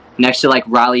 next to like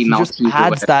Riley Maltese. Just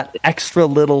adds that extra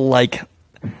little like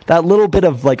that little bit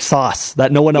of like sauce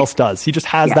that no one else does. He just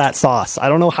has that sauce. I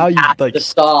don't know how you like the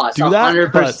sauce. do that.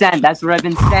 100%. That's what I've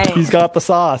been saying. He's got the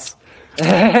sauce.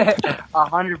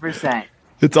 100%.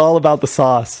 It's all about the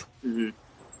sauce.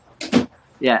 Mm-hmm.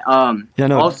 Yeah. Yeah.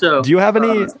 No. Also, do you have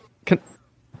any?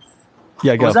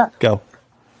 Yeah. Go. Go.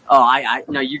 Oh, I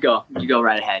no. You go. You go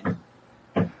right ahead.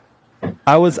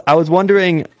 I was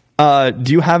wondering, do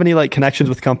you have any like connections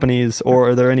with companies, or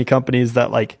are there any companies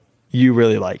that like you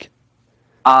really like?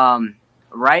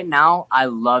 Right now, I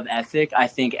love Ethic. I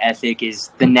think Ethic is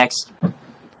the next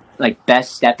like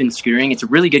best step in scootering. It's a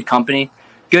really good company,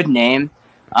 good name.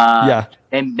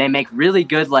 They make really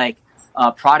good like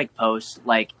product posts.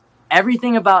 Like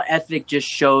everything about Ethic just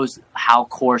shows how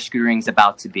core scootering is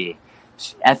about to be.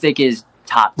 Ethic is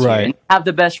top tier. Right. And they have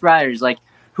the best riders. Like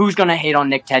who's gonna hate on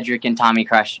Nick Tedrick and Tommy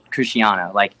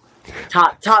Cresciano? Like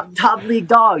top league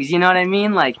dogs. You know what I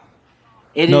mean? Like.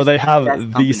 They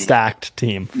have the stacked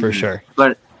team for sure.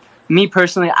 But me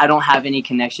personally, I don't have any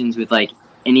connections with like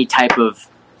any type of,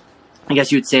 I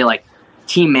guess you would say like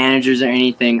team managers or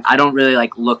anything. I don't really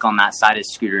like look on that side of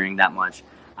scootering that much.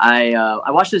 I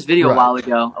watched this video a while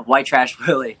ago of White Trash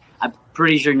Willie. I'm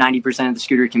pretty sure 90% of the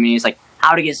scooter community is like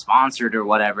how to get sponsored or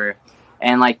whatever.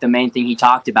 And like the main thing he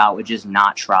talked about was just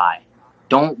not try.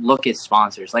 Don't look at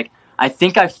sponsors. Like I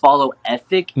think I follow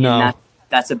Ethic. No. And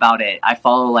that's about it. I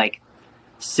follow like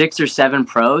 6 or 7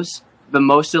 pros, but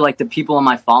most of like the people in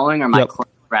my following are my close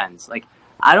friends. Like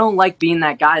I don't like being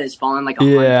that guy that's following like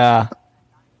 100. Yeah.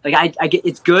 Like I get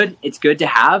it's good to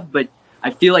have, but I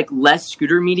feel like less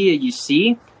scooter media you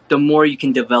see, the more you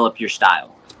can develop your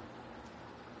style.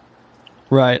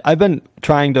 Right. I've been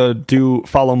trying to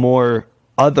follow more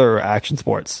other action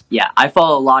sports. Yeah, I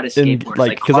follow a lot of skateboarders,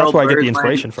 like because that's where I get the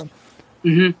inspiration from.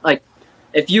 Mm-hmm. Like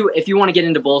if you want to get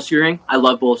into bowl scootering, I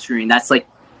love bowl scootering. That's like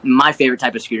my favorite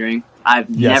type of scootering. I've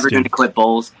never going to quit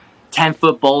bowls.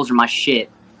 10-foot bowls are my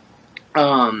shit.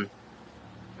 But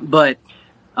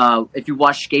if you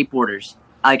watch skateboarders,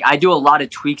 like I do a lot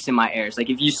of tweaks in my airs. Like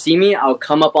if you see me, I'll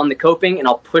come up on the coping and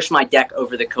I'll push my deck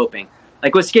over the coping.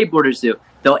 Like what skateboarders do.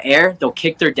 They'll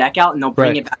kick their deck out and they'll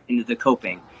bring it back into the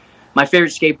coping. My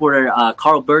favorite skateboarder,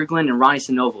 Carl Berglund and Ronnie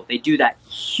Sinoval, they do that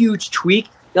huge tweak.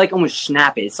 They like almost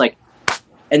snap it. It's like,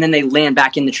 and then they land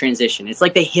back in the transition. It's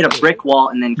like they hit a brick wall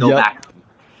and then go back.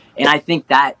 And I think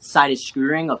that side of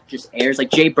scootering of just airs,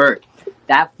 like Jay Berg,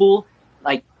 that fool,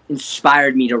 like,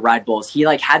 inspired me to ride bowls. He,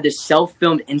 like, had this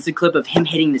self-filmed Insta clip of him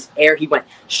hitting this air. He went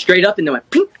straight up and then went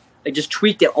pink. Like, just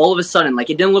tweaked it all of a sudden. Like,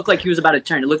 it didn't look like he was about to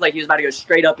turn. It looked like he was about to go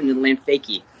straight up and then land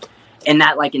fakie. And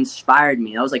that, like, inspired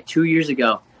me. That was, like, 2 years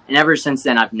ago. And ever since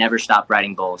then, I've never stopped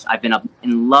riding bowls. I've been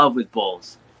in love with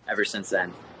bowls ever since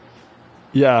then.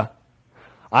 Yeah.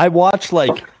 I watch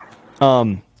like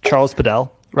Charles Padell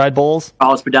ride bowls.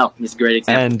 Charles Padell is a great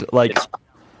example. And like,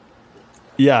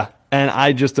 yeah. And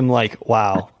I just am like,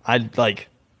 wow. I like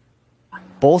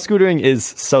bowl scootering is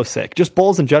so sick. Just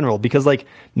bowls in general, because like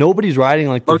nobody's riding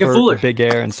like the big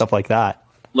air and stuff like that.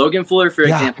 Logan Fuller, for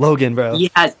example. Logan, bro.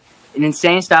 He has an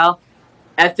insane style.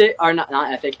 Ethic, or not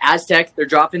Ethic, Aztec, they're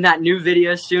dropping that new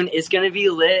video soon. It's going to be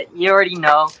lit. You already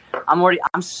know.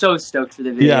 I'm so stoked for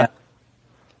the video. Yeah.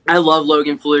 I love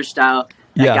Logan Fuller's style.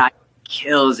 That guy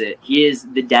kills it. He is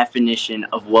the definition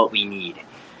of what we need.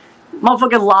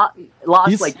 Motherfucker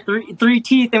lost like three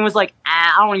teeth and was like,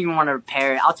 I don't even want to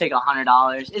repair it. I'll take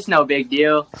 $100. It's no big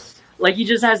deal. Like, he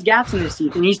just has gaps in his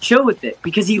teeth and he's chill with it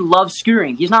because he loves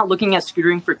scootering. He's not looking at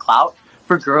scootering for clout,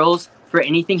 for girls, for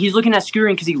anything. He's looking at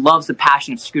scootering because he loves the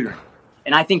passion of scootering.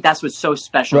 And I think that's what's so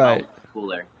special about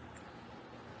Fuller.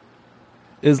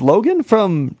 Is Logan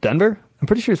from Denver? I'm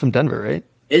pretty sure he's from Denver, right?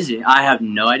 Is he? I have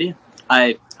no idea.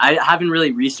 I haven't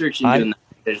really researched into him.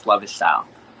 I just love his style.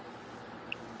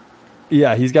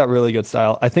 Yeah, he's got really good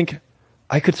style. I think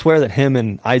I could swear that him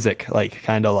and Isaac like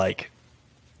kind of like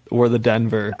were the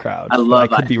Denver crowd. I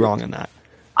could Isaac. Be wrong in that.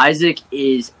 Isaac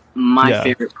is my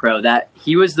favorite pro. That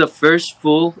he was the first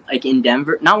fool like in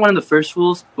Denver. Not one of the first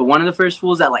fools, but one of the first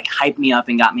fools that like hyped me up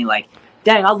and got me like,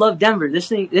 dang, I love Denver.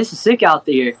 This is sick out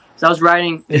there. So I was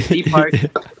riding this deep park.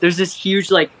 There's this huge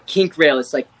like kink rail.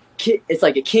 It's like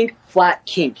a kink, flat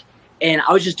kink. And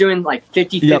I was just doing like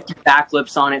 50-50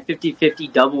 backflips on it,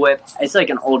 50-50 double whip. It's like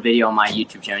an old video on my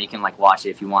YouTube channel. You can like watch it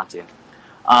if you want to.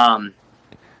 I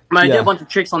did a bunch of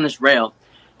tricks on this rail.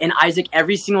 And Isaac,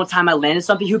 every single time I landed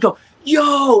something, he would go,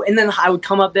 yo! And then I would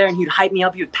come up there and he'd hype me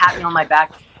up. He would pat me on my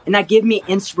back. And that gave me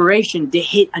inspiration to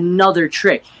hit another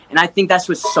trick. And I think that's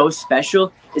what's so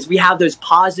special is we have those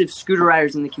positive scooter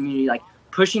riders in the community, like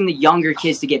pushing the younger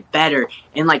kids to get better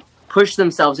and like push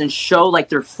themselves and show like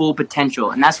their full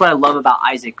potential. And that's what I love about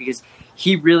Isaac because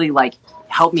he really like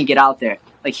helped me get out there.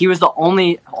 Like he was the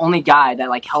only guy that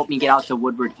like helped me get out to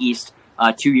Woodward East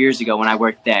 2 years ago when I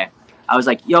worked there. I was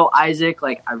like, yo, Isaac,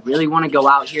 like I really want to go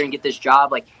out here and get this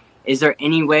job. Like, is there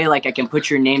any way like I can put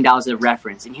your name down as a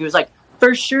reference? And he was like,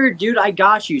 for sure, dude, I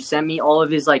got you. Sent me all of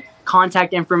his like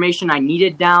contact information I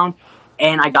needed down,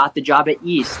 and I got the job at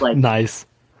East. Like, nice.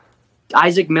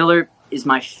 Isaac Miller is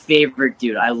my favorite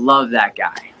dude. I love that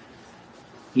guy.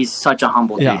 He's such a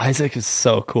humble dude. Yeah, Isaac is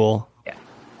so cool. Yeah.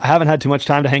 I haven't had too much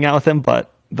time to hang out with him,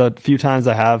 but the few times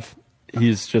I have,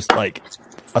 he's just like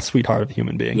a sweetheart of a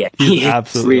human being. Yeah, he's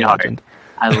absolutely sweetheart. Legend.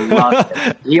 I love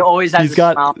him. He always has he's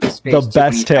got smile on his face the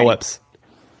best tail whips.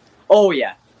 Oh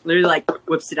yeah, literally like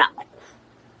whips it out.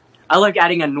 I like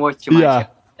adding a north to my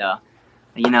tail.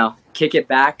 You know, kick it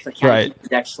back, like keep the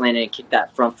deck slanted, and kick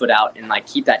that front foot out, and like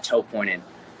keep that toe pointed.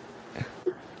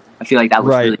 I feel like that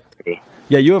looks really pretty.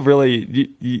 Yeah, you have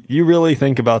really you really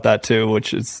think about that too,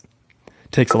 which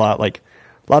takes a lot. Like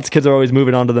lots of kids are always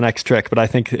moving on to the next trick, but I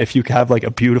think if you have like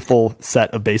a beautiful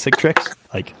set of basic tricks,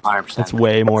 like 100%. That's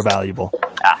way more valuable.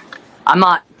 Yeah. I'm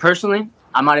not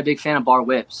a big fan of bar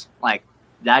whips. Like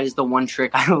that is the one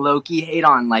trick I low-key hate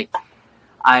on. Like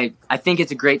I think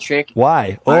it's a great trick.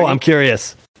 Why? Oh, I'm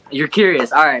curious. You're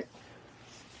curious. All right.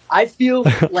 I feel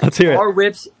like bar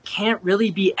whips can't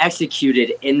really be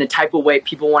executed in the type of way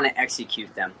people want to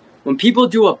execute them. When people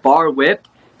do a bar whip,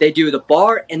 they do the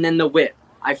bar and then the whip.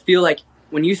 I feel like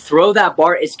when you throw that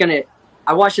bar, it's going to...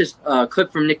 I watched this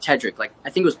clip from Nick Tedrick, like I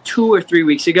think it was 2 or 3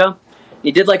 weeks ago.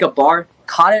 He did like a bar,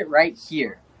 caught it right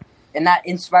here. And that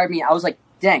inspired me. I was like,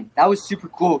 dang, that was super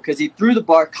cool because he threw the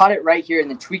bar, caught it right here, and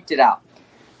then tweaked it out.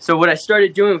 So what I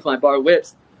started doing with my bar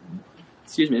whips,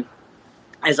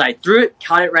 is I threw it,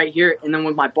 caught it right here, and then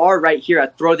with my bar right here,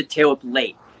 I'd throw the tail up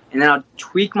late. And then I'd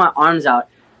tweak my arms out.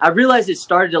 I realized it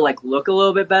started to like look a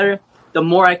little bit better. The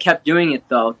more I kept doing it,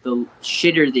 though, the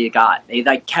shitter they got. They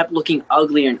like kept looking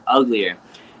uglier and uglier.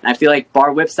 And I feel like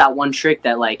bar whip's that one trick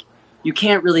that like you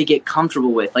can't really get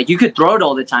comfortable with. Like you could throw it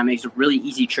all the time. It's a really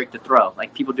easy trick to throw.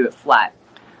 Like people do it flat.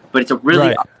 But it's a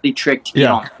really ugly trick to get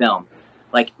on film.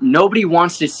 Like, nobody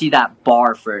wants to see that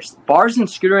bar first. Bars in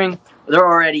scootering, they're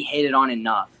already hated on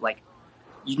enough. Like,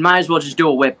 you might as well just do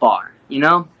a whip bar, you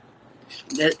know?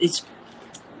 It's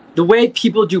the way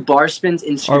people do bar spins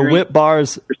in scootering. Are whip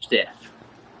bars stiff?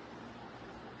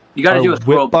 You got to do a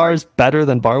throw whip bars better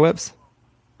than bar whips?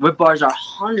 Whip bars are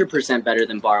 100% better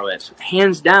than bar whips,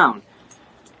 hands down.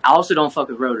 I also don't fuck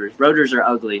with rotors. Rotors are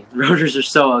ugly. Rotors are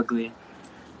so ugly.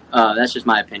 That's just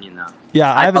my opinion, though.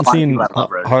 Yeah, I haven't seen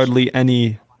hardly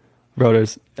any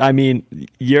rotors. I mean,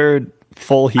 your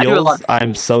full heels,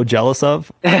 I'm so jealous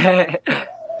of. I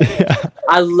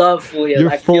love full heels.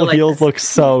 Your full heels look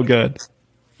so good.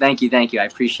 Thank you. I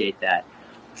appreciate that.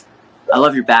 I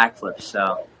love your backflips,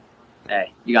 so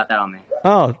hey, you got that on me.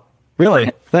 Oh,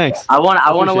 really? Thanks. I want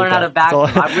to learn how to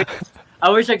backflip. I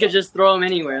wish I could just throw them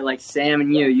anywhere, like Sam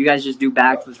and you. You guys just do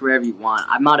backflips wherever you want.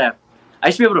 I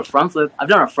used to be able to front flip. I've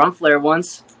done a front flare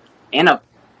once and a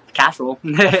cash roll.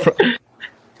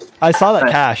 I saw that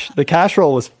cash. The cash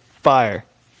roll was fire.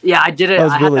 Yeah, I did it. That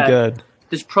was really good.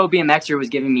 This pro BMXer was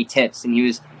giving me tips, and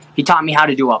he taught me how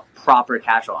to do a proper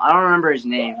cash roll. I don't remember his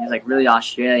name. He was like really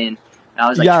Australian. And I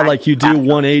was like, yeah, like you do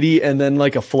 180 and then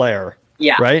like a flare.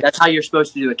 Yeah, right. That's how you're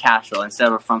supposed to do a cash roll instead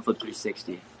of a front flip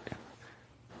 360.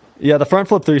 Yeah, the front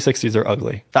flip 360s are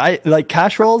ugly. I like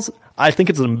cash rolls. I think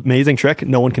it's an amazing trick.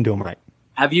 No one can do them right.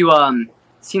 Have you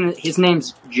seen his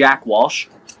name's Jack Walsh?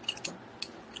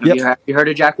 Have you heard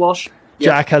of Jack Walsh?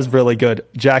 Jack has really good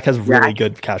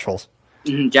cash rolls.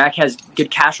 Mm-hmm. Jack has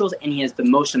good cash rolls, and he has the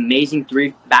most amazing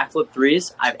backflip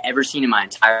threes I've ever seen in my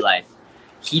entire life.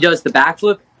 He does the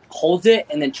backflip, holds it,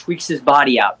 and then tweaks his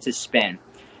body out to spin.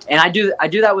 And I do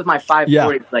that with my 540.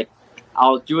 Yeah. Like,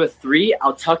 I'll do a 3,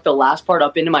 I'll tuck the last part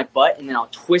up into my butt, and then I'll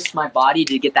twist my body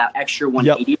to get that extra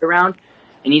 180 around.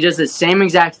 And he does the same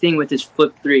exact thing with his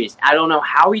flip 3s. I don't know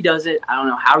how he does it. I don't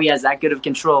know how he has that good of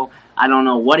control. I don't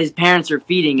know what his parents are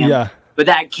feeding him. Yeah. But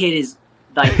that kid is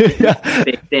like a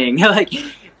big thing. Like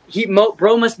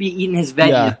bro must be eating his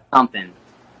veggies or something.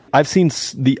 I've seen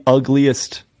the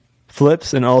ugliest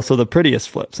flips and also the prettiest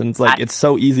flips, and it's like it's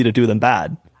so easy to do them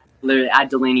bad. Literally, at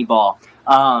Delaney Ball.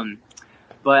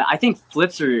 But I think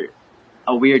flips are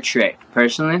a weird trick.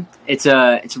 Personally, it's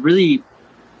really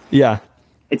I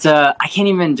can't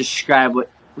even describe what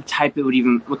type it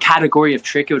would what category of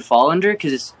trick it would fall under,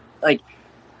 because it's like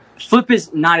flip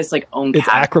is not its like own it's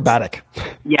category. Acrobatic.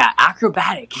 Yeah,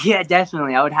 acrobatic. Yeah,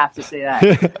 definitely. I would have to say that.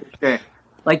 For sure.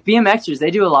 Like BMXers,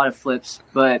 they do a lot of flips,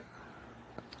 but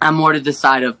I'm more to the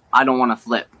side of I don't want to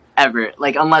flip ever.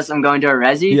 Like unless I'm going to a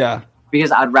resi. Yeah.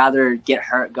 Because I'd rather get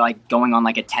hurt going on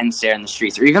like a 10 stair in the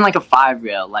streets, or even like a 5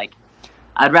 rail. Like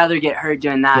I'd rather get hurt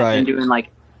doing that than doing like,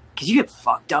 because you get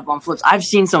fucked up on flips. I've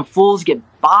seen some fools get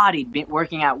bodied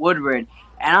working at Woodward,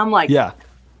 and I'm like, I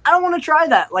don't want to try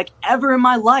that like ever in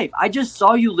my life. I just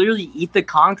saw you literally eat the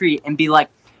concrete and be like,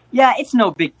 yeah, it's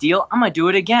no big deal. I'm gonna do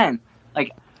it again.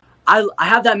 Like, I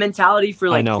have that mentality for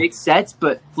like big sets,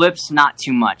 but flips not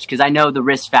too much because I know the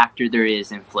risk factor there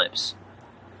is in flips.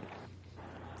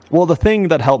 Well, the thing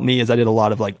that helped me is I did a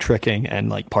lot of like tricking and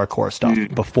like parkour stuff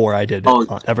before I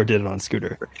ever did it on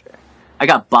scooter. For sure. I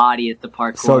got body at the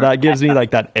parkour. So that gives me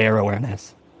like that air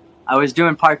awareness. I was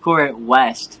doing parkour at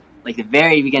West, like the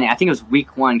very beginning. I think it was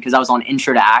week 1 because I was on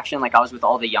Intro to Action. Like I was with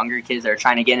all the younger kids that are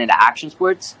trying to get into action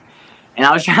sports, and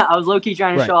I was low key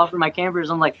trying to show off for my campers.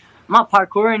 I'm like, I'm not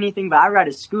parkour or anything, but I ride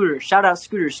a scooter. Shout out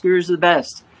scooters. Scooters are the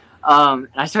best. And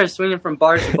I started swinging from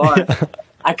bar to bar.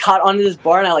 I caught onto this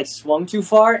bar and I like swung too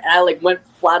far and I like went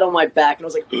flat on my back and I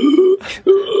was like,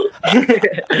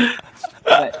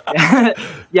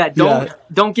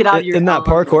 don't get out of your in that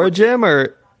parkour gym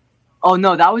or? Oh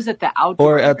no, that was at the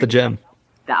outdoor. Or at the gym.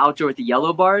 The outdoor with the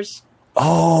yellow bars.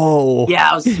 Oh.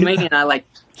 Yeah, I was swinging and I like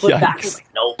flipped back. I was like,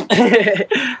 nope.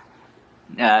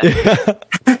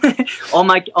 all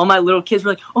my little kids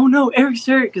were like, "Oh no, Eric's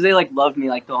hurt," because they like loved me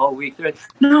like the whole week. They're like,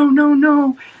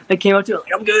 "No." They came up to me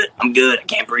like, "I'm good. I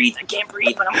can't breathe,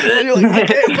 but I'm good." You're like, I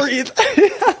can't breathe.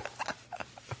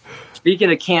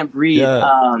 Speaking of can't breathe,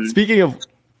 speaking of,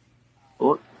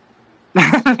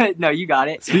 no, you got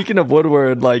it. Speaking of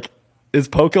Woodward, like, is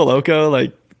Poco Loco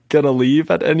like gonna leave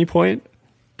at any point?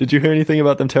 Did you hear anything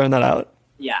about them tearing that out?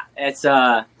 Yeah, it's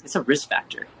a risk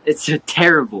factor. It's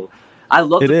terrible. I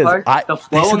love the park. The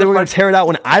flow. They said they were going to tear it out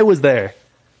when I was there.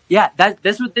 Yeah,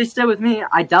 that's what they said with me.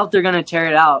 I doubt they're going to tear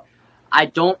it out. I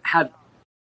don't have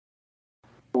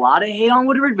a lot of hate on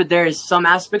Woodward, but there is some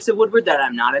aspects of Woodward that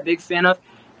I'm not a big fan of.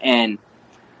 And,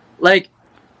 like,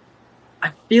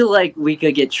 I feel like we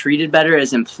could get treated better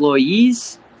as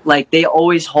employees. Like, they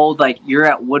always hold, like, you're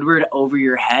at Woodward over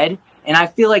your head. And I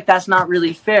feel like that's not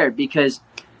really fair because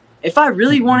if I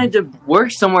really wanted to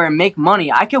work somewhere and make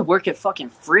money, I could work at fucking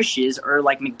Frisch's or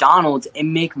like McDonald's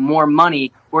and make more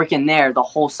money working there the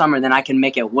whole summer than I can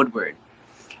make at Woodward.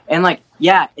 And like,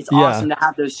 it's awesome to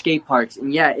have those skate parks,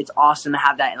 and it's awesome to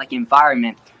have that like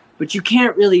environment. But you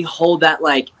can't really hold that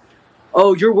like,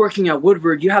 oh, you're working at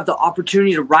Woodward, you have the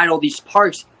opportunity to ride all these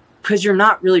parks, because you're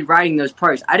not really riding those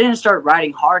parks. I didn't start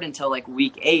riding hard until like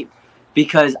week 8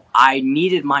 because I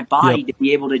needed my body to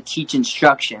be able to teach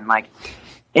instruction. Like,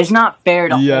 it's not fair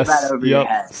to hold that over your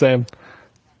head. Same.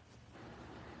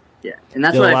 Yeah, and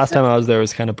that's what the last time I was there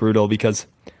was kind of brutal because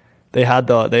they didn't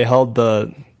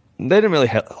really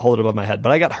hold it above my head,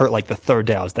 but I got hurt like the 3rd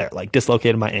day I was there, like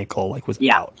dislocated my ankle, like was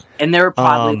out. And they were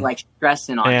probably like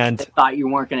stressing on it. They thought you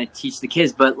weren't going to teach the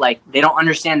kids, but like they don't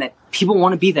understand that people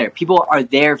want to be there. People are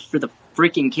there for the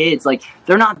freaking kids. Like,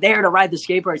 they're not there to ride the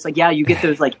skateboard. It's like, you get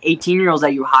those like 18-year-olds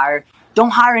that you hire. Don't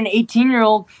hire an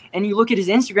 18-year-old and you look at his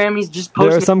Instagram and he's just posting.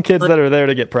 There are some kids that are there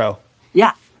to get pro.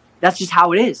 Yeah, that's just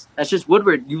how it is. That's just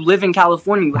Woodward. You live in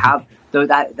California. You have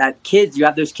that kids. You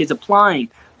have those kids applying.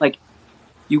 Like,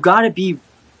 you got to be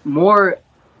more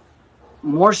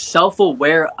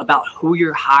self-aware about who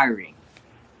you're hiring.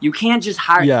 You can't just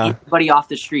hire anybody off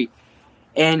the street.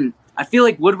 And I feel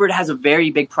like Woodward has a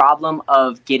very big problem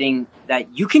of getting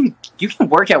that you can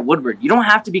work at Woodward. You don't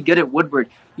have to be good at Woodward.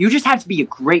 You just have to be a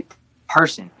great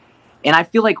person. And I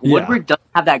feel like Woodward doesn't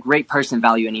have that great person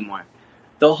value anymore.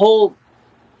 The whole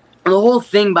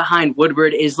thing behind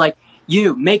Woodward is like,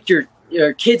 you make your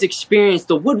kids experience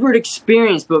the Woodward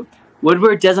experience, but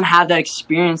Woodward doesn't have that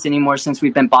experience anymore since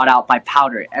we've been bought out by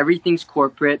Powder. Everything's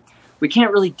corporate. We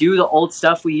can't really do the old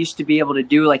stuff we used to be able to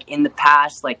do like in the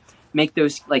past, like make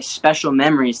those like special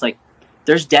memories. Like,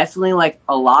 there's definitely like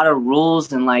a lot of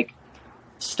rules and like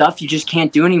stuff you just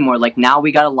can't do anymore. Like, now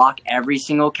we got to lock every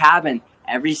single cabin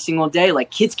every single day. Like,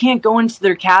 kids can't go into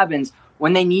their cabins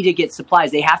when they need to get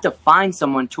supplies. They have to find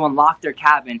someone to unlock their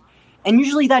cabin. And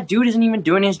usually that dude isn't even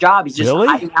doing his job. He's just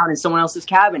hiding out in someone else's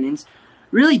cabin. And it's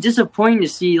really disappointing to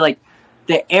see like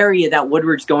the area that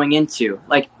Woodward's going into.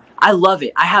 Like, I love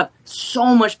it. I have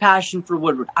so much passion for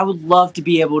Woodward. I would love to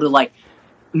be able to like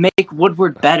make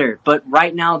Woodward better. But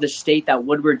right now, the state that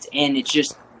Woodward's in,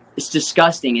 it's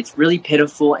disgusting. It's really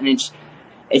pitiful, and it's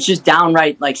just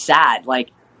downright like sad.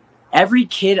 Like, every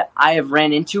kid I have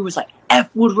ran into was like, F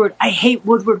Woodward, I hate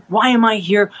Woodward, why am I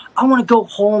here? I want to go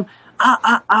home,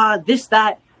 this,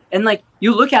 that. And like,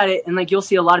 you look at it and like, you'll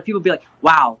see a lot of people be like,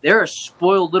 wow, they're a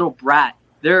spoiled little brat.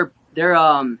 They're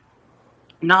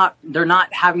not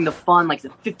having the fun, like the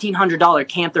 $1,500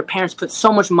 camp. Their parents put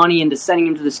so much money into sending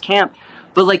them to this camp,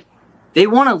 but like, they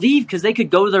want to leave because they could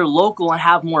go to their local and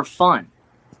have more fun.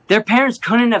 their parents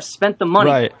couldn't have spent the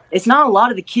money. Right. It's not a lot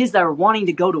of the kids that are wanting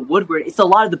to go to Woodward. It's a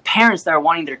lot of the parents that are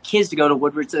wanting their kids to go to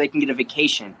Woodward so they can get a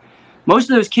vacation. Most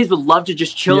of those kids would love to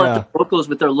just chill at the locals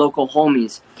with their local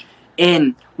homies.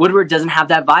 And Woodward doesn't have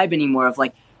that vibe anymore of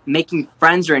like making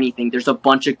friends or anything. There's a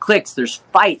bunch of cliques. There's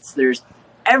fights. There's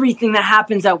everything that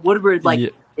happens at Woodward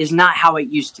is not how it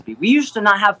used to be. We used to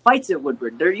not have fights at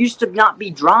Woodward. There used to not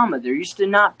be drama. There used to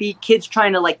not be kids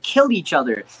trying to like kill each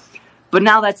other. But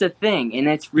now that's a thing, and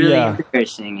it's really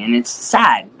embarrassing, and it's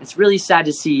sad. It's really sad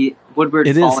to see Woodward.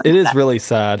 It is really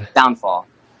sad. Downfall.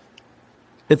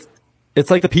 It's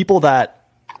like the people that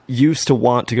used to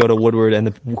want to go to Woodward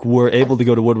and were able to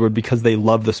go to Woodward because they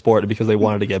loved the sport and because they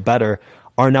wanted to get better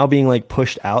are now being like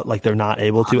pushed out, like they're not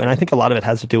able to. And I think a lot of it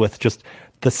has to do with just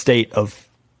the state of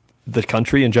the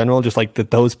country in general, just like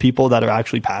that those people that are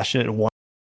actually passionate and want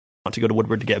to go to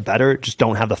Woodward to get better just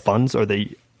don't have the funds or the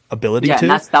ability to.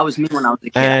 Yeah, that was me when I was a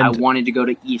kid. I wanted to go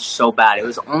to East so bad. It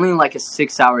was only like a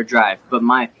 6-hour drive, but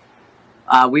me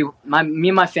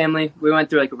and my family, we went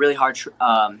through like a really hard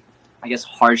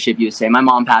hardship, you would say. My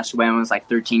mom passed away when I was like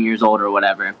 13 years old or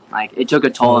whatever. Like, it took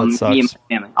a toll on me and my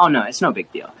family. Oh, no, it's no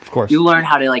big deal. Of course. You learn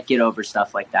how to, like, get over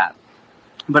stuff like that.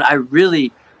 But I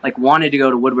really, like, wanted to go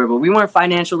to Woodward, but we weren't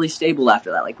financially stable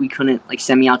after that. Like, we couldn't, like,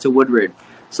 send me out to Woodward.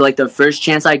 So, like, the first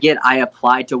chance I get, I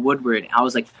applied to Woodward. I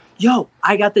was like, yo,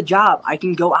 I got the job. I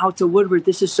can go out to Woodward.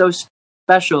 This is so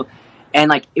special. And,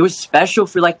 like, it was special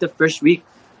for, like, the first week.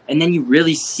 And then you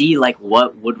really see, like,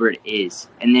 what Woodward is.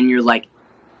 And then you're like,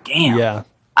 damn,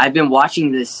 I've been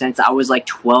watching this since I was like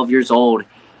 12 years old,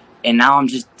 and now I'm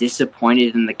just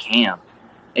disappointed in the camp.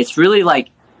 It's really like,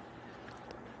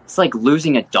 it's like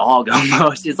losing a dog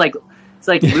almost. It's like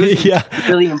losing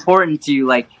really important to you.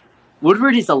 Like,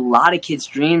 Woodward is a lot of kids'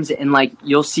 dreams, and like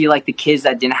you'll see like the kids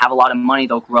that didn't have a lot of money,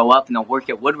 they'll grow up and they'll work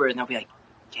at Woodward and they'll be like,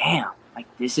 damn, like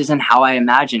this isn't how I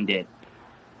imagined it.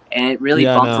 And it really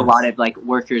bumps a lot of like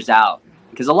workers out.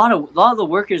 Because a lot of the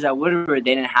workers at Woodward,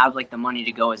 they didn't have like the money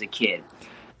to go as a kid.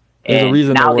 There's a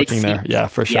reason they're working there. Yeah,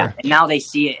 for sure. Yeah, and now they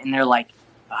see it and they're like,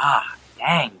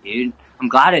 dang, dude, I'm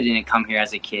glad I didn't come here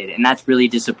as a kid. And that's really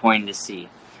disappointing to see.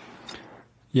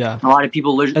 Yeah. A lot of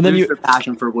people lose their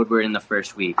passion for Woodward in the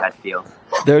first week, I feel.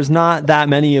 There's not that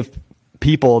many of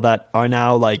people that are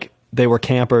now like, they were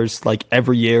campers like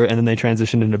every year and then they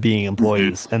transitioned into being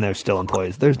employees and they're still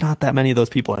employees. There's not that many of those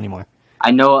people anymore.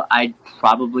 I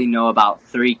probably know about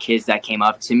 3 kids that came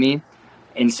up to me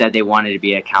and said they wanted to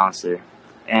be a counselor.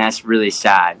 And that's really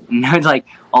sad. And like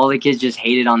all the kids just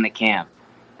hated on the camp.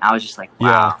 I was just like,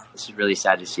 wow, this is really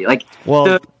sad to see. Like,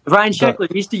 Ryan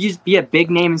Sheckler used to be a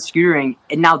big name in scootering,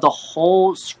 and now the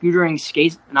whole scootering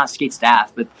not skate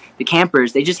staff, but the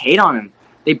campers, they just hate on him.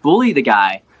 They bully the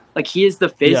guy. Like, he is the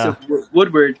face of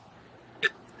Woodward,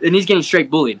 and he's getting straight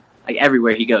bullied, like,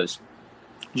 everywhere he goes.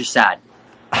 Just sad.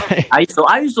 I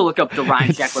used to look up to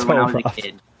Ryan Sheckler when I was a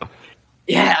kid.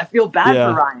 Yeah, I feel bad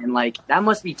for Ryan. Like, that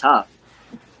must be tough.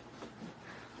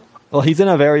 Well, he's in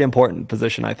a very important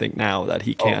position, I think, now that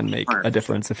he can make a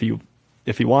difference if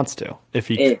he wants to.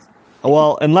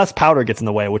 Unless Powder gets in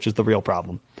the way, which is the real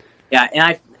problem. Yeah, and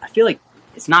I feel like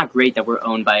it's not great that we're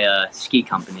owned by a ski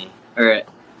company. Or,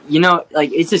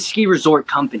 like, it's a ski resort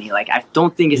company. Like, I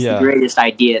don't think it's the greatest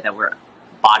idea that we're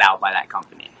bought out by that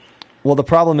company. Well, the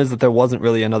problem is that there wasn't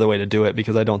really another way to do it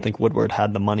because I don't think Woodward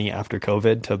had the money after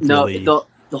COVID to really... No,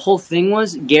 the whole thing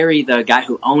was Gary, the guy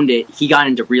who owned it, he got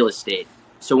into real estate.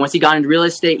 So once he got into real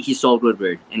estate, he sold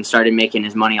Woodward and started making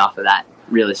his money off of that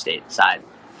real estate side.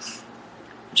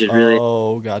 Which is really...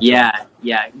 Oh, gotcha.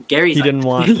 Yeah. Gary's he didn't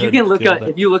want you can look up...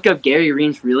 If you look up Gary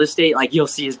Reams real estate, like, you'll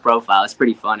see his profile. It's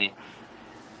pretty funny.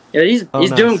 Yeah, he's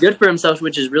doing good for himself,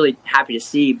 which is really happy to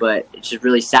see, but it's just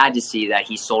really sad to see that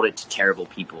he sold it to terrible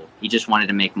people. He just wanted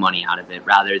to make money out of it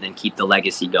rather than keep the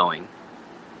legacy going.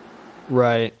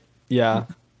 Right. Yeah.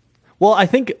 Well, I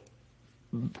think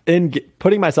in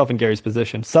putting myself in Gary's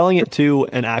position, selling it to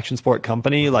an action sport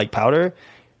company like Powder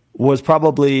was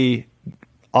probably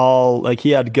all, like, he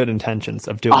had good intentions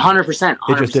of doing 100%.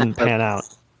 It just didn't pan out.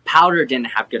 Powder didn't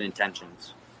have good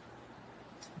intentions.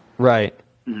 Right.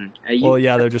 Mm-hmm.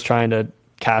 They're just trying to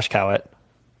cash cow it.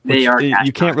 They are.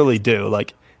 You can't really do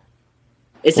like.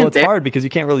 It's hard because you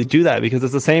can't really do that because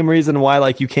it's the same reason why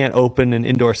like you can't open an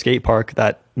indoor skate park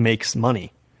that makes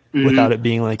money without it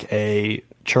being like a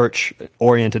church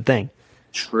oriented thing.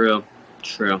 True.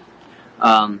 Because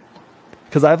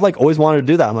I've like always wanted to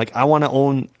do that. I'm like, I want to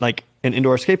own like an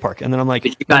indoor skate park, and then I'm like,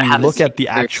 when you look at the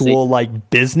actual like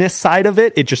business side of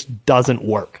it, it just doesn't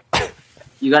work.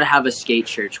 You got to have a skate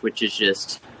church, which is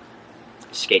just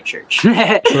skate church. So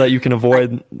that you can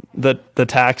avoid the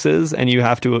taxes, and you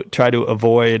have to try to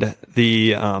avoid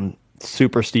the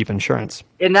super steep insurance.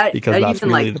 And because that's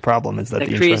really the problem, is that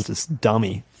the insurance is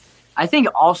dummy. I think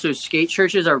also skate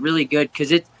churches are really good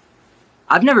because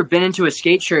I've never been into a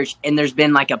skate church and there's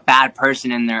been like a bad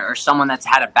person in there or someone that's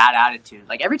had a bad attitude.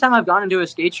 Like every time I've gone into a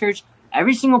skate church,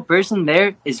 every single person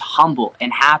there is humble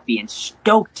and happy and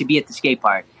stoked to be at the skate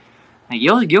park. Like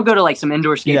you'll go to like some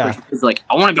indoor skate parks. It's like,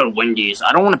 I want to go to Wendy's.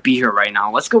 I don't want to be here right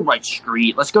now. Let's go ride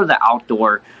street. Let's go to the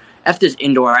outdoor. F this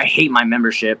indoor. I hate my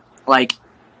membership. Like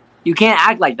you can't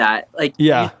act like that. Like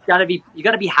you gotta be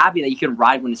happy that you can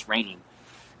ride when it's raining.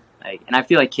 Like, and I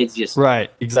feel like kids just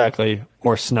right, exactly,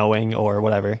 or snowing or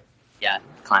whatever. Yeah,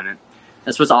 climate.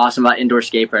 That's what's awesome about indoor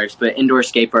skate parks. But indoor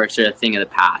skate parks are a thing of the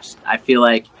past. I feel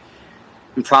like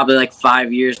in probably like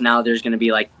 5 years now, there's going to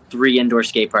be like 3 indoor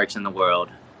skate parks in the world.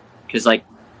 Because like,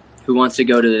 who wants to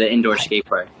go to the indoor skate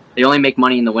park? They only make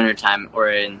money in the wintertime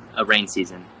or in a rain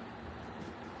season.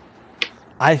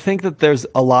 I think that there's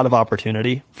a lot of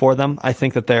opportunity for them. I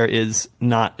think that there is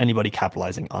not anybody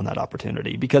capitalizing on that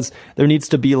opportunity because there needs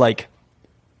to be like,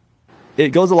 it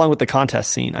goes along with the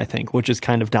contest scene, I think, which is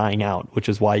kind of dying out, which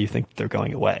is why you think they're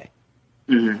going away.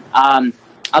 Mm-hmm.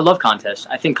 I love contests.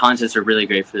 I think contests are really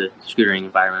great for the scootering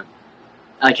environment.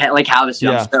 Like Halvis,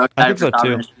 I'm so excited for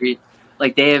Southern Street.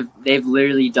 Like they've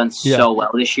literally done so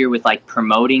well this year with like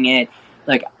promoting it.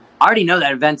 Like I already know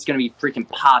that event's going to be freaking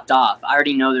popped off. I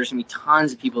already know there's going to be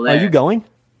tons of people there. Are you going?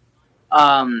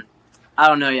 I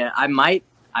don't know yet. I might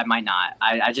not.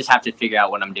 I just have to figure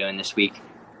out what I'm doing this week.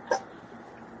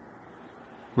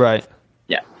 Right.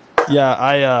 Yeah.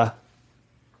 Yeah,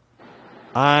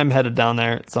 I'm headed down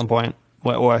there at some point.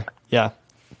 Yeah,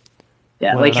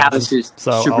 like Halvis.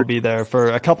 So I'll be there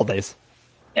for a couple days.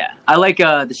 Yeah, I like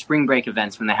the spring break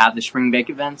events when they have the spring break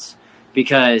events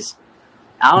because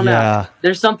I don't know.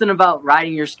 There's something about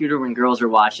riding your scooter when girls are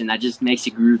watching that just makes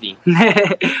it groovy.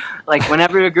 Like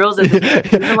whenever a girl's at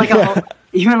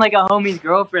even like a homie's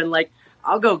girlfriend, like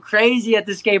I'll go crazy at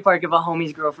the skate park if a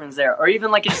homie's girlfriend's there, or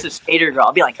even like it's a skater girl.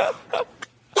 I'll be like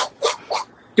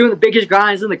doing the biggest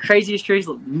grinds and the craziest tricks,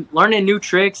 learning new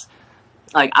tricks.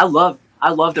 Like I love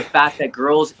the fact that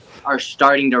girls are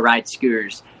starting to ride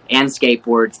scooters and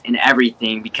skateboards and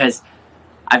everything because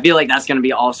I feel like that's going to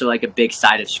be also like a big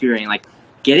side of scootering. Like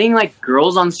getting like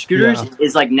girls on scooters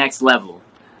is like next level.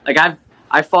 Like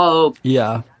I follow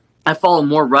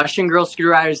more Russian girl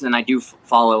scooter riders than I do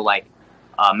follow like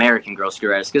American girl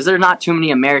scooter riders because there's not too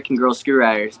many American girl scooter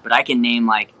riders, but I can name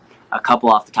like a couple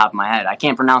off the top of my head. I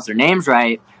can't pronounce their names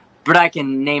right, but I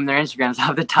can name their Instagrams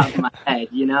off the top of my head,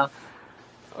 you know?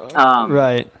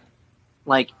 Right.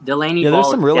 Like Delaney Ball.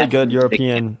 There's some really good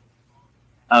European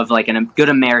of like a good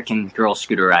American girl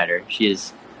scooter rider. She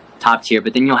is top tier,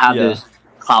 but then you'll have those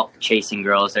clout chasing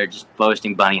girls that are just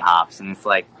boasting bunny hops, and it's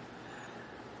like,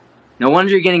 no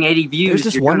wonder you're getting 80 views.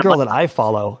 There's this one girl that I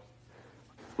follow.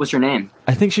 What's her name?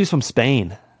 I think she's from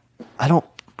Spain. I don't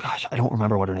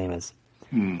remember what her name is.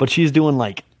 But she's doing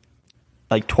like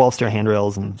 12-stair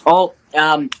handrails and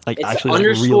it's actually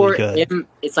underscore really good.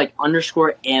 It's like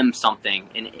underscore M something,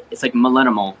 and it's like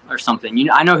millennial or something. You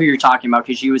know, I know who you're talking about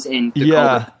because she was in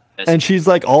Dakota. And she's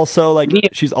like also like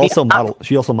she's also model.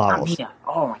 She also models.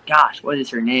 Oh my gosh, what is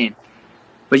her name?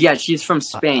 But yeah, she's from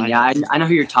Spain. I know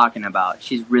who you're talking about.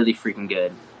 She's really freaking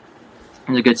good.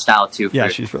 And a good style too.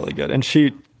 She's really good, and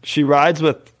she rides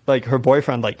with like her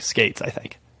boyfriend like skates, I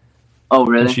think. Oh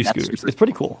really? And she scooters. It's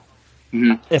pretty cool.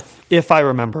 Mm-hmm. If I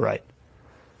remember right.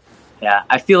 Yeah,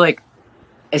 I feel like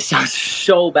it sounds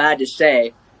so bad to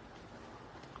say.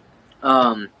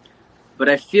 But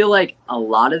I feel like a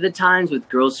lot of the times with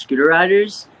girls scooter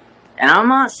riders, and I'm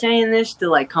not saying this to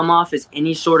like come off as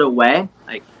any sort of way,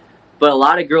 like, but a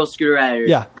lot of girls scooter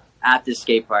riders at the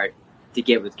skate park to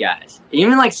get with guys.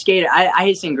 Even like skater, I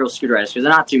hate saying girls scooter riders because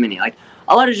they're not too many. Like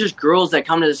a lot of just girls that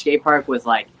come to the skate park with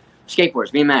like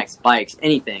skateboards, BMX, bikes,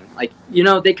 anything. Like, you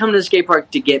know, they come to the skate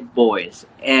park to get boys,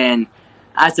 and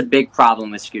that's a big problem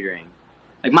with scootering.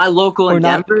 Like my local in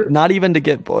Denver, not even to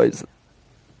get boys.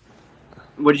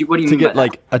 What do you mean to get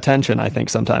like attention? I think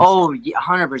sometimes. Oh,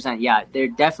 100%. Yeah, they're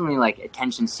definitely like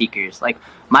attention seekers. Like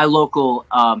my local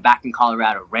back in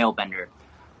Colorado, Railbender.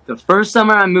 The first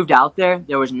summer I moved out there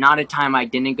was not a time I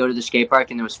didn't go to the skate park,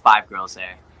 and there was 5 girls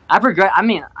there. I'm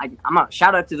a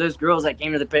shout out to those girls that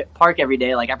came to the park every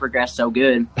day. Like I progressed so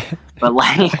good, but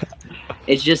like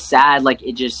it's just sad. Like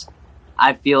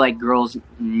I feel like girls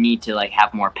need to like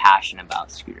have more passion about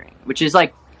scootering, which is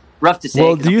like rough to say.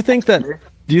 Well, do you think that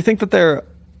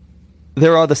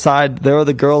there are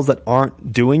the girls that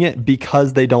aren't doing it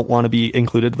because they don't want to be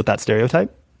included with that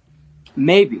stereotype?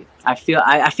 Maybe. I feel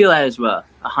that as well.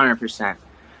 100%.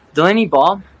 Delaney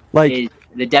Ball is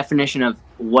the definition of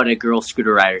what a girl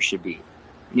scooter rider should be.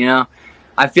 You know,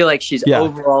 I feel like she's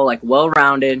overall like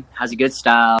well-rounded, has a good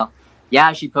style.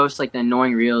 Yeah, she posts like the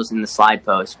annoying reels in the slide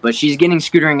post, but she's getting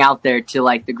scootering out there to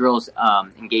like the girls'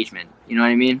 engagement. You know what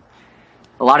I mean?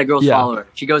 A lot of girls follow her.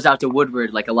 She goes out to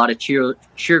Woodward, like a lot of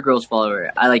cheer girls follow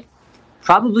her. I like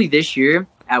probably this year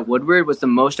at Woodward was the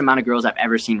most amount of girls I've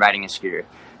ever seen riding a scooter,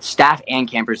 staff and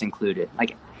campers included.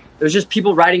 Like there's just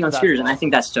people riding on scooters, and I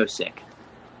think that's so sick.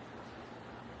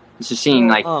 It's just seeing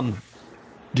like.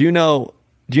 Do you know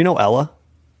Ella?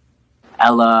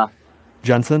 Ella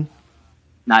Jensen?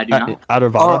 No, I do not. Out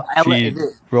of Vada. She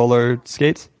roller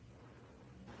skates?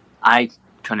 I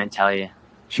couldn't tell you.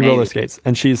 She roller skates.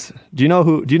 And she's do you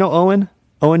know Owen?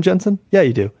 Owen Jensen? Yeah,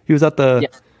 you do. He was at the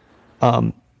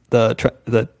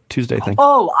the Tuesday thing.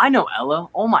 Oh, I know Ella.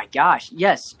 Oh my gosh.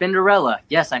 Yes, Spinderella.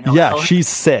 Yes, I know Ella. Yeah, she's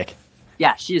sick.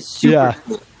 Yeah, she is super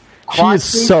cool. She is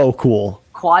so cool.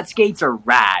 Quad skates are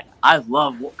rad. I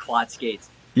love quad skates.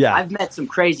 Yeah. I've met some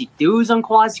crazy dudes on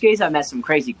quad skates. I've met some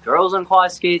crazy girls on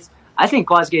quad skates. I think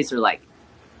quad skates are like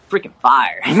freaking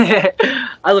fire.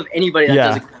 I love anybody that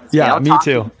does a quad skate. Yeah, me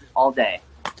too. All day.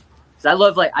 Because I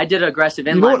love, like, I did aggressive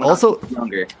inline when I was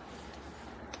younger.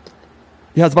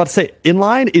 Yeah, I was about to say,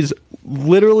 inline is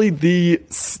literally the,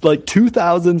 like,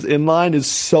 2000s inline is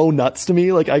so nuts to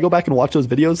me. Like, I go back and watch those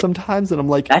videos sometimes, and I'm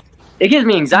like... It gives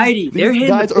me anxiety. These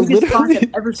guys are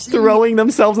literally throwing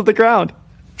themselves at the ground.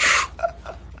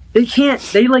 They can't.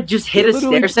 They like just hit a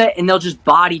stair set and they'll just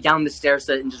body down the stair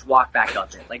set and just walk back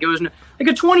up it. Like it was like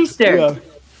a 20 stair. Yeah.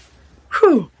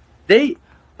 Whew.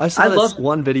 I saw this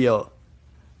one video.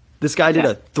 This guy did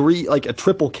a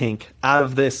triple kink out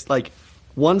of this. Like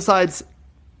one side's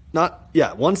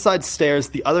one side stairs.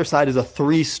 The other side is a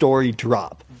 3-story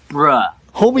drop. Bruh.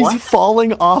 Homie's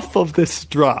falling off of this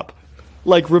drop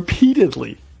like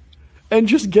repeatedly and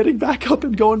just getting back up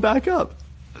and going back up.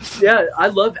 Yeah, I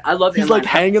love. He's like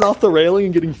hanging off the railing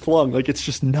and getting flung. Like it's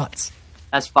just nuts.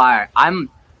 That's fire.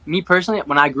 Me personally.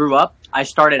 When I grew up, I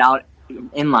started out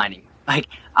inlining. Like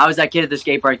I was that kid at the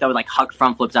skate park that would like huck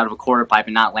front flips out of a quarter pipe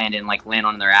and not land and like land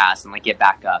on their ass and like get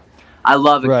back up. I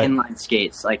love inline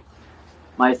skates. Like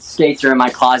my skates are in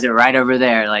my closet right over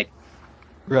there. Like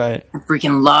I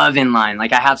freaking love inline.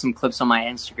 Like I have some clips on my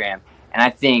Instagram, and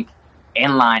I think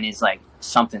inline is like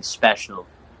something special.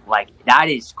 Like that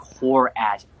is core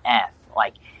as F.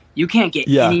 Like you can't get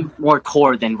any more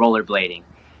core than rollerblading.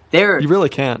 You really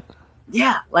can't.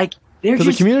 Yeah, like they're because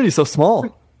the community is so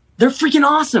small. They're freaking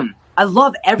awesome. I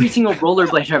love every single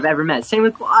rollerblader I've ever met. Same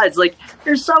with quads. Like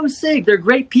they're so sick. They're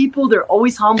great people. They're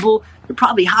always humble. They're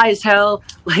probably high as hell.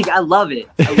 Like I love it.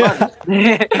 I love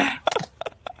it.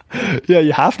 Yeah,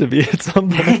 you have to be at some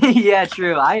point. Yeah,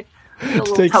 true. I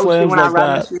take slams like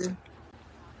that.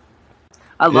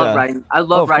 I love riding. I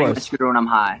love riding a scooter when I'm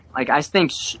high. Like I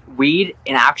think weed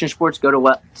and action sports go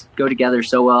together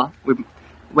so well.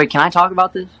 Wait, can I talk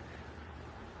about this?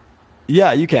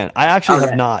 Yeah, you can. I actually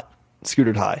have not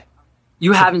scootered high.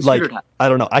 You haven't scootered high? I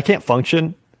don't know. I can't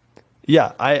function.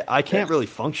 Yeah, I can't really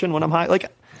function when I'm high.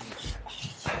 Like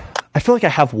I feel like I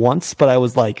have once, but I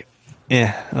was like,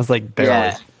 I was like barely.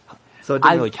 Yeah. So it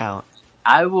didn't really count.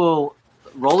 I will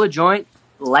roll a joint,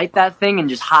 light that thing, and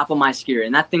just hop on my scooter,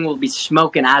 and that thing will be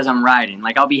smoking as I'm riding.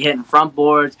 Like I'll be hitting front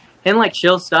boards, hitting like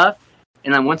chill stuff,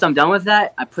 and then once I'm done with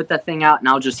that, I put that thing out and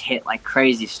I'll just hit like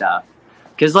crazy stuff.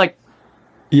 Cause like,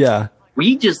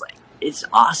 weed just like it's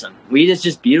awesome. Weed is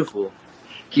just beautiful.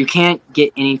 You can't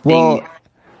get anything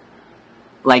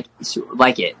like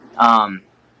it.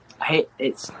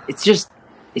 It's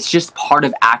just part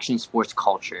of action sports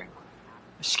culture,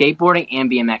 skateboarding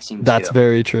and BMXing. That's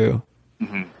very true.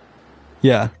 Mm-hmm.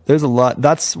 Yeah, there's a lot.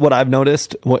 That's what I've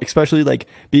noticed, especially like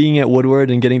being at Woodward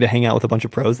and getting to hang out with a bunch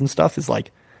of pros and stuff. Is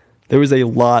like there was a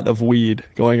lot of weed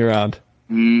going around.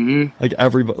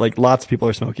 Mm-hmm. Like lots of people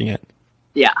are smoking it.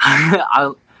 Yeah,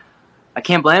 I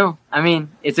can't blame them. I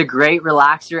mean, it's a great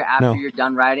relaxer after you're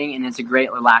done riding, and it's a great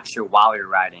relaxer while you're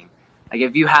riding. Like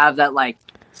if you have that, like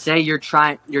say you're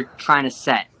trying to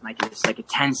set like it's like a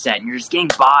 10 set, and you're just getting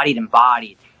bodied. And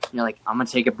you're like, I'm gonna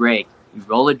take a break. You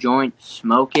roll a joint,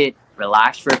 smoke it,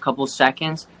 relax for a couple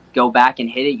seconds, go back and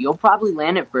hit it. You'll probably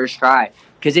land it first try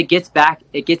because it gets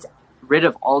rid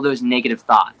of all those negative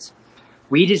thoughts.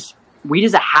 Weed is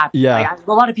a happy. Yeah. Like,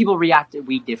 a lot of people react to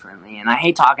weed differently, and I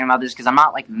hate talking about this because I'm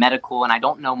not like medical and I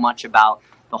don't know much about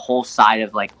the whole side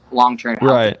of like long-term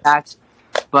health impacts.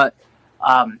 But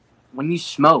when you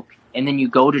smoke and then you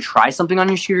go to try something on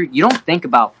your scooter, you don't think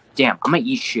about, damn, I'm gonna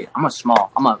eat shit. I'm a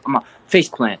face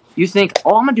plant. You think,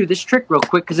 oh, I'm gonna do this trick real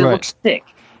quick because it looks sick.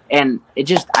 And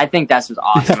I think that's what's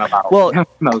awesome about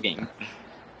smoking.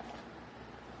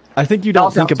 I think you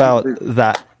don't think about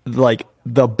that. Like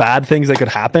the bad things that could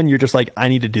happen, you're just like, I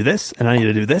need to do this, and I need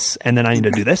to do this, and then I need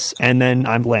to do this, and then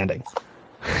I'm landing.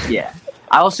 Yeah.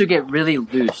 I also get really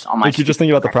loose on my Like, you're just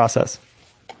thinking about the process.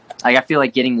 Like, I feel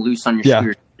like getting loose on your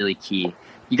scooter is really key.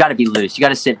 You got to be loose. You got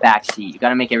to sit back seat. You got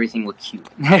to make everything look cute.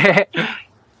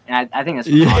 And I think that's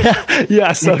awesome.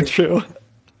 Yeah, so true.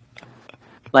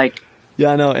 Like,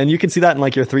 yeah, no, and you can see that in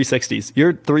like your 360s.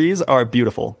 Your threes are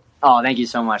beautiful. Oh, thank you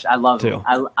so much. I love them.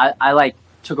 I like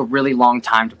took a really long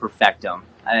time to perfect them.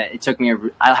 It took me.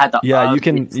 I had the. Yeah, you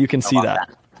can see that.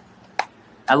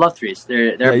 I love threes.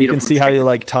 They're beautiful. You can see how you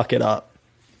like tuck it up.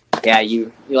 Yeah,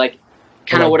 you like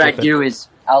kind of what I do is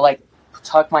I'll like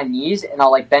tuck my knees and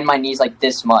I'll like bend my knees like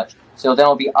this much. So then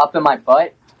I'll be up in my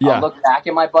butt. Yeah. I'll look back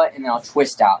at my butt and then I'll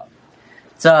twist out.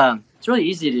 It's really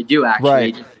easy to do actually.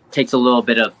 Right. It just takes a little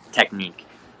bit of technique.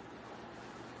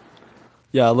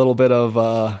 Yeah, a little bit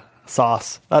of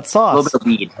sauce. That's sauce. A little bit of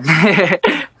weed.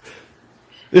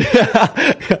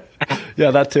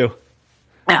 Yeah, that too.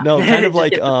 No, kind of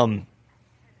like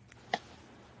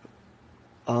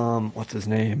what's his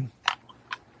name?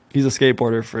 He's a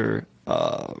skateboarder for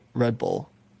Red Bull,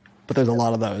 but there's a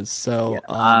lot of those. So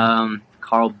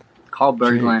Carl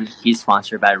Berglund, he's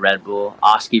sponsored by Red Bull.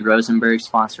 Oski Rosenberg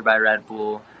sponsored by Red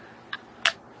Bull.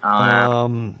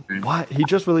 What? He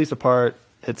just released a part.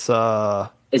 It's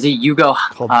is it Hugo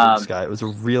called Blue Sky. It was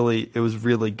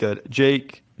really good.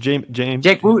 Jake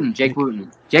Wooten. Jake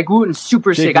Wooten's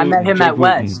super sick. I met him at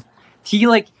West. He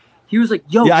was like,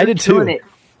 yo, yeah, I did too. It.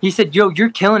 He said, yo,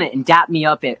 you're killing it, and dapped me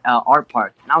up at Art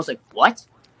Park. And I was like, what?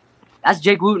 That's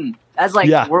Jake Wooten. That's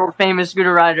like world famous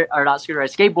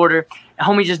skateboarder. And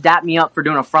homie just dapped me up for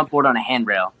doing a front board on a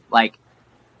handrail. Like,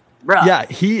 bro. Yeah,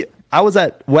 I was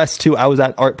at West too. I was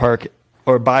at Art Park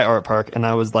or by Art Park, and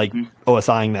I was like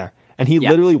OSIing there. And he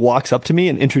literally walks up to me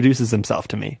and introduces himself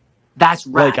to me. That's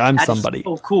right. Like I'm somebody.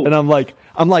 So cool. And I'm like,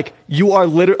 you are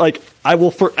literally like, I will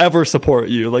forever support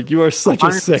you. Like you are such 100%.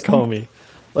 A sick homie.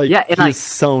 Like he's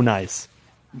so nice.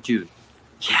 Dude.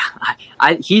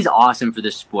 Yeah. He's awesome for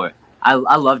this sport. I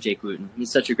love Jake Wooten.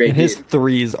 He's such a great dude. His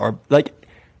threes are like,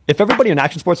 if everybody in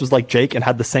action sports was like Jake and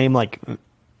had the same like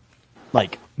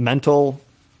mental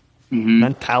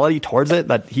mentality towards it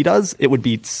that he does, it would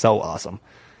be so awesome.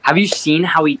 Have you seen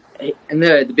how he in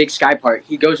the big sky part,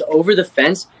 he goes over the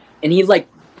fence and he like,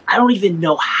 I don't even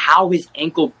know how his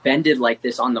ankle bended like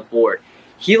this on the board.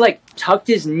 He like tucked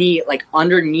his knee like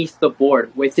underneath the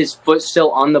board with his foot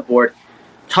still on the board,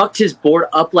 tucked his board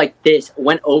up like this,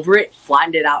 went over it,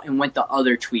 flattened it out, and went the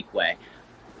other tweak way.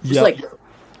 Just like,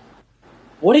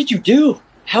 what did you do?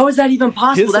 How is that even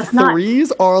possible? His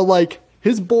threes are like,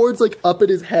 his board's like up at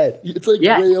his head. It's like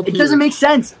way up here. It doesn't make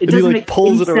sense. It doesn't make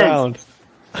pulls any it around.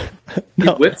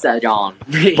 No. He whips that on.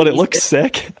 But it looks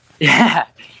sick. Yeah.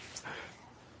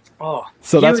 Oh.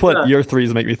 So that's what your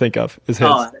threes make me think of, is his.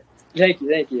 Oh, thank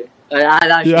you.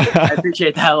 I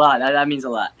appreciate that a lot. That means a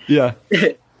lot. Yeah.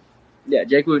 Yeah,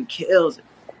 Jake Wooten kills it.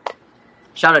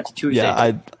 Shout out to Tuesday.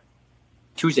 Yeah,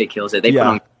 Tuesday kills it. They put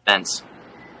on fence.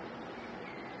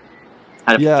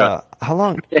 Yeah. How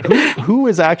long? who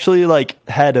is actually like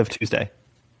head of Tuesday?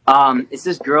 It's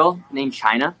this girl named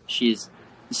China. She's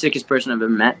the sickest person I've ever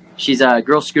met. She's a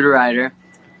girl scooter rider,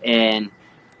 and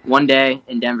one day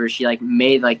in Denver, she like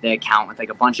made like the account with like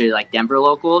a bunch of like Denver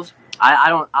locals. I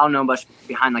don't know much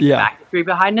behind like the backstory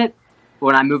behind it. But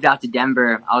when I moved out to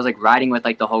Denver, I was like riding with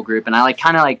like the whole group, and I like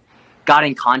kind of like got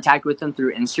in contact with them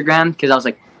through Instagram because I was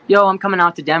like, "Yo, I'm coming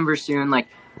out to Denver soon. Like,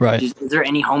 is there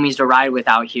any homies to ride with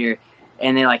out here?"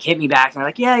 And they like hit me back and they're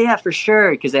like, "Yeah, for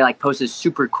sure," because they like posted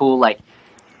super cool like.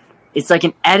 It's like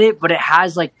an edit, but it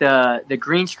has like the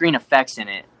green screen effects in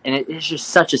it, and it's just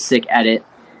such a sick edit.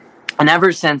 And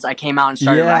ever since I came out and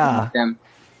started riding with them,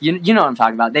 you know what I'm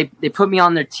talking about. They put me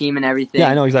on their team and everything. Yeah,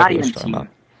 I know exactly what you're talking about.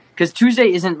 Because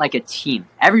Tuesday isn't like a team.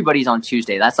 Everybody's on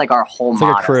Tuesday. That's like our whole motto.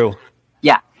 Like a crew.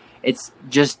 Yeah, it's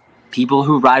just people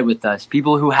who ride with us,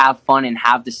 people who have fun and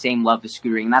have the same love for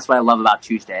scootering. And that's what I love about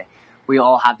Tuesday. We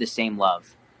all have the same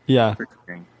love. Yeah. For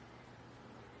scootering.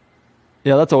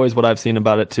 Yeah, that's always what I've seen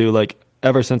about it too. Like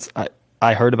ever since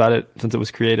I heard about it since it was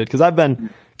created, because I've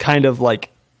been kind of like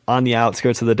on the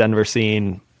outskirts of the Denver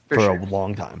scene for a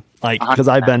long time. Like because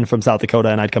I've been from South Dakota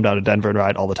and I'd come down to Denver and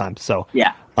ride all the time. So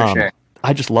yeah, for sure.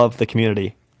 I just love the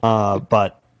community.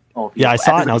 But I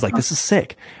saw it and I was like, this is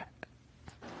sick.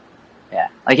 Yeah,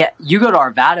 like you go to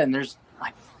Arvada and there's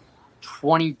like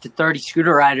 20 to 30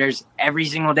 scooter riders every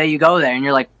single day you go there, and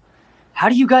you're like, how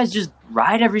do you guys just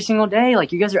ride every single day?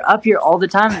 Like, you guys are up here all the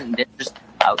time, and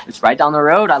it's right down the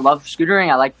road. I love scootering.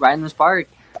 I like riding this park.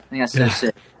 I think that's so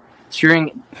sick.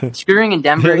 Scootering in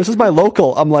Denver. Yeah, this is my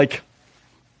local. I'm like,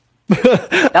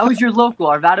 that was your local.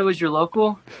 Arvada was your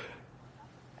local.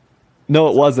 No,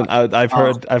 it wasn't.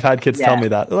 I've had kids tell me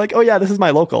that. They're like, "Oh yeah, this is my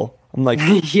local." I'm like,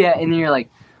 yeah, and then you're like,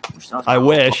 I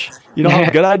wish. You know how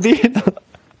good I'd be.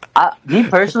 Me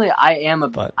personally,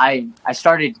 I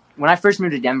started when I first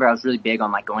moved to Denver. I was really big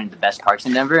on like going to the best parks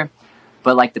in Denver.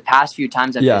 But like the past few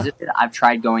times I've visited, I've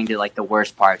tried going to like the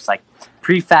worst parks, like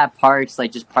prefab parks,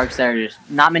 like just parks that are just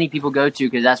not many people go to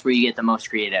because that's where you get the most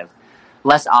creative.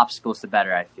 Less obstacles, the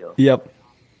better, I feel. Yep.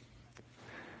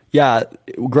 Yeah,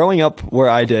 growing up where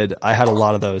I did, I had a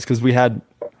lot of those because we had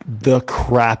the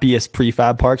crappiest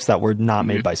prefab parks that were not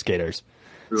made by skaters.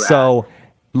 Right. So,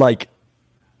 like,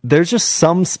 there's just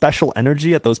some special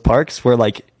energy at those parks where,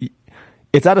 like,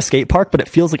 it's at a skate park, but it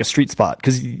feels like a street spot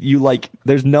because you, like,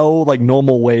 there's no, like,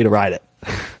 normal way to ride it.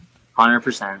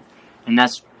 100%. And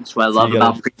that's what I love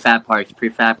about prefab parks.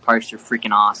 Prefab parks are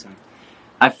freaking awesome.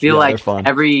 I feel like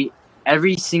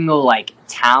every single like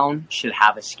town should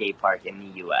have a skate park in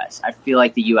the U.S. I feel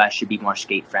like the U.S. should be more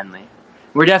skate friendly.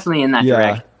 We're definitely in that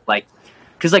direction. Like,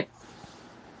 because like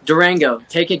Durango,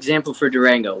 take example for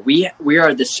Durango. We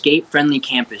are the skate friendly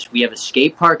campus. We have a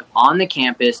skate park on the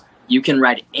campus. You can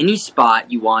ride any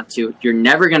spot you want to. You're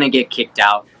never gonna get kicked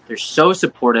out. They're so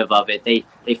supportive of it. They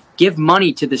give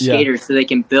money to the skaters so they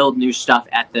can build new stuff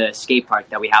at the skate park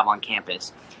that we have on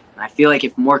campus. And I feel like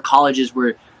if more colleges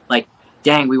were like,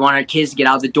 dang, we want our kids to get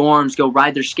out of the dorms, go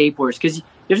ride their skateboards. Because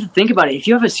you have to think about it. If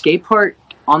you have a skate park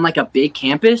on like a big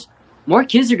campus, more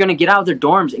kids are going to get out of their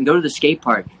dorms and go to the skate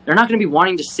park. They're not going to be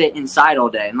wanting to sit inside all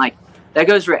day. And like that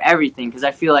goes for everything because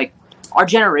I feel like our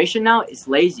generation now is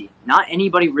lazy. Not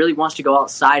anybody really wants to go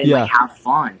outside and like have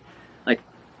fun. Like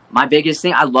my biggest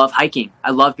thing, I love hiking.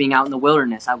 I love being out in the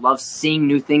wilderness. I love seeing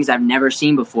new things I've never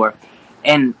seen before.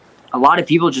 And a lot of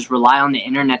people just rely on the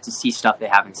internet to see stuff they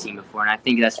haven't seen before. And I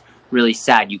think that's really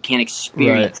sad. You can't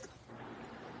experience. Right.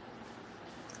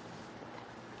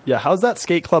 Yeah, how's that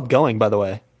skate club going, by the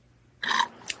way?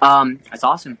 It's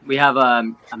awesome. We have a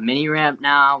mini ramp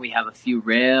now. We have a few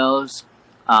rails,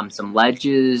 some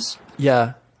ledges.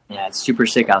 Yeah, it's super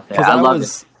sick out there. I love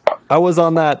it. I was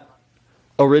on that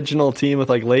original team with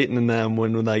like Leighton and them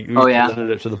when like we presented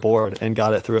it to the board and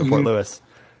got it through at Fort Lewis.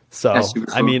 So cool.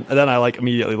 I mean, then I like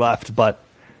immediately left, but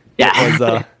it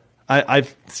was.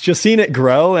 I've just seen it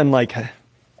grow and like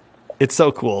it's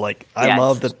so cool. Like I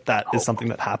love that is something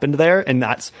that happened there, and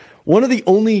that's one of the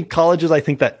only colleges I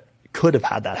think that could have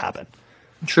had that happen.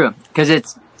 True, because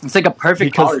it's like a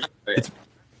perfect college. It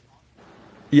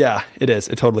is.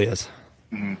 It totally is.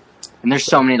 Mm-hmm. And there's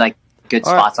so many like good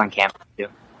spots on campus too.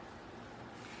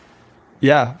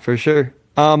 Yeah, for sure.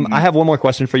 I have one more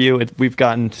question for you. We've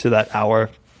gotten to that hour.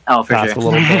 Oh, for sure. A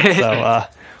little bit, so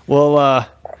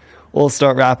we'll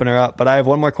start wrapping her up. But I have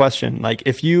one more question. Like,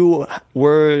 if you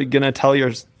were gonna tell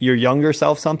your younger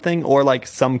self something, or like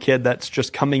some kid that's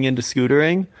just coming into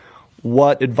scootering,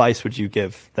 what advice would you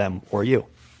give them or you?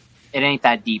 It ain't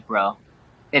that deep, bro.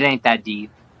 It ain't that deep.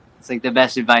 It's like the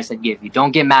best advice I'd give you.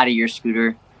 Don't get mad at your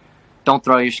scooter. Don't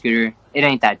throw your scooter. It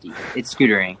ain't that deep. It's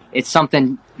scootering. It's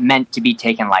something meant to be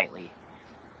taken lightly.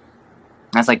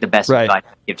 That's like the best advice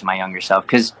I'd give to my younger self.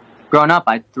 Because growing up,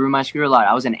 I threw my scooter a lot.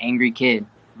 I was an angry kid,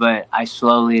 but I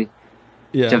slowly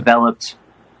developed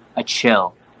a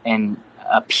chill and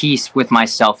a peace with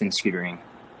myself in scootering.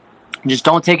 Just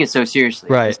don't take it so seriously.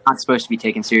 Right. It's not supposed to be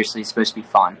taken seriously. It's supposed to be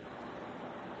fun.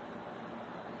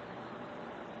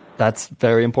 That's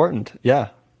very important. Yeah.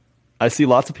 I see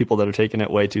lots of people that are taking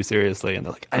it way too seriously, and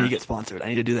they're like, I need to get sponsored. I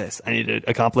need to do this. I need to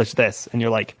accomplish this. And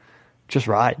you're like, just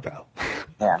ride, bro.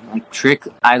 Yeah. Like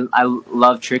I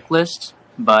love trick lists,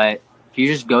 but if you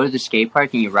just go to the skate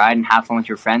park and you ride and have fun with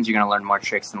your friends, you're going to learn more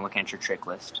tricks than looking at your trick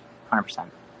list. 100%.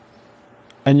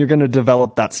 And you're going to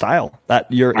develop that style,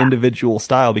 your individual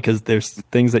style, because there's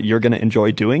things that you're going to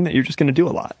enjoy doing that you're just going to do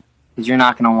a lot. Because you're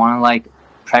not going to want to like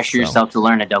pressure yourself to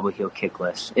learn a double heel kick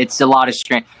list. It's a lot of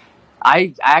strength.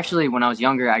 I actually, when I was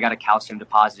younger, I got a calcium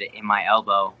deposit in my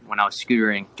elbow when I was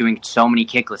scootering, doing so many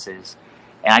kicklisses.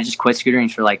 And I just quit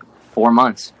scootering for like 4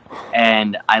 months.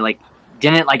 And I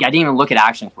didn't even look at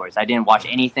action sports. I didn't watch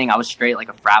anything. I was straight like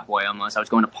a frat boy almost. I was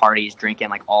going to parties, drinking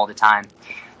like all the time.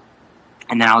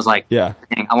 And then I was like, dang,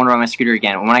 I want to ride my scooter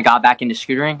again. And when I got back into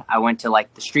scootering, I went to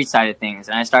like the street side of things.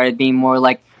 And I started being more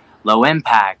like low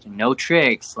impact, no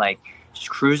tricks, like just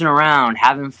cruising around,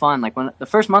 having fun. Like when the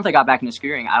first month I got back into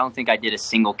scootering, I don't think I did a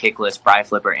single kickless, bri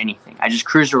flip, or anything. I just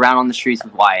cruised around on the streets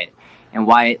with Wyatt. And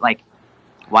Wyatt,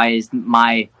 why is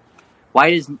my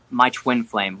twin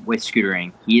flame with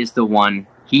scootering? He is the one.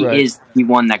 He is the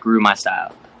one that grew my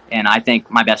style. And I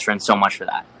thank my best friend so much for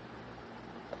that.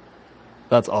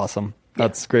 That's awesome.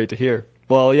 That's great to hear.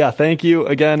 Well, yeah, thank you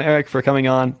again, Eric, for coming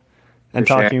on. and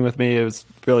talking with me. It was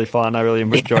really fun. I really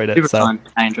enjoyed it. Super fun.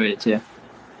 I enjoyed it too.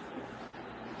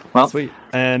 Well, sweet.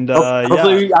 And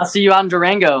hopefully I'll see you out in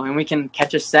Durango and we can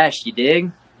catch a sesh. You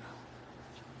dig?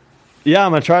 Yeah,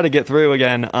 I'm gonna try to get through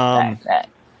again.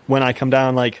 When I come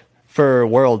down, like for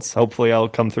Worlds, hopefully I'll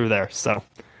come through there. So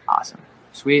awesome,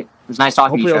 sweet. It was nice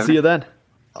talking to you. Hopefully I'll see you then.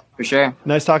 For sure.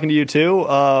 Nice talking to you too.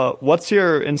 What's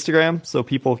your Instagram so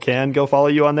people can go follow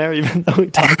you on there? Even though we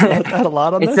talked about that a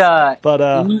lot on this,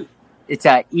 it's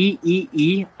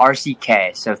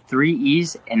EEERCK. So 3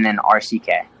 E's and then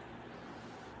RCK.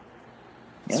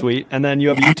 Sweet. And then you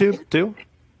have YouTube too?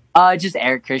 Just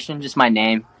Eric Christian, just my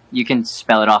name. You can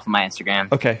spell it off on my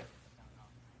Instagram. Okay.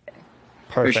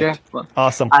 Perfect. For sure. Well,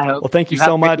 awesome. Well, thank you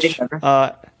so much.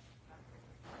 I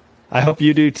hope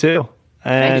you do too.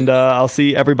 And I'll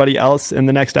see everybody else in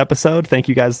the next episode. Thank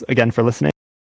you guys again for listening.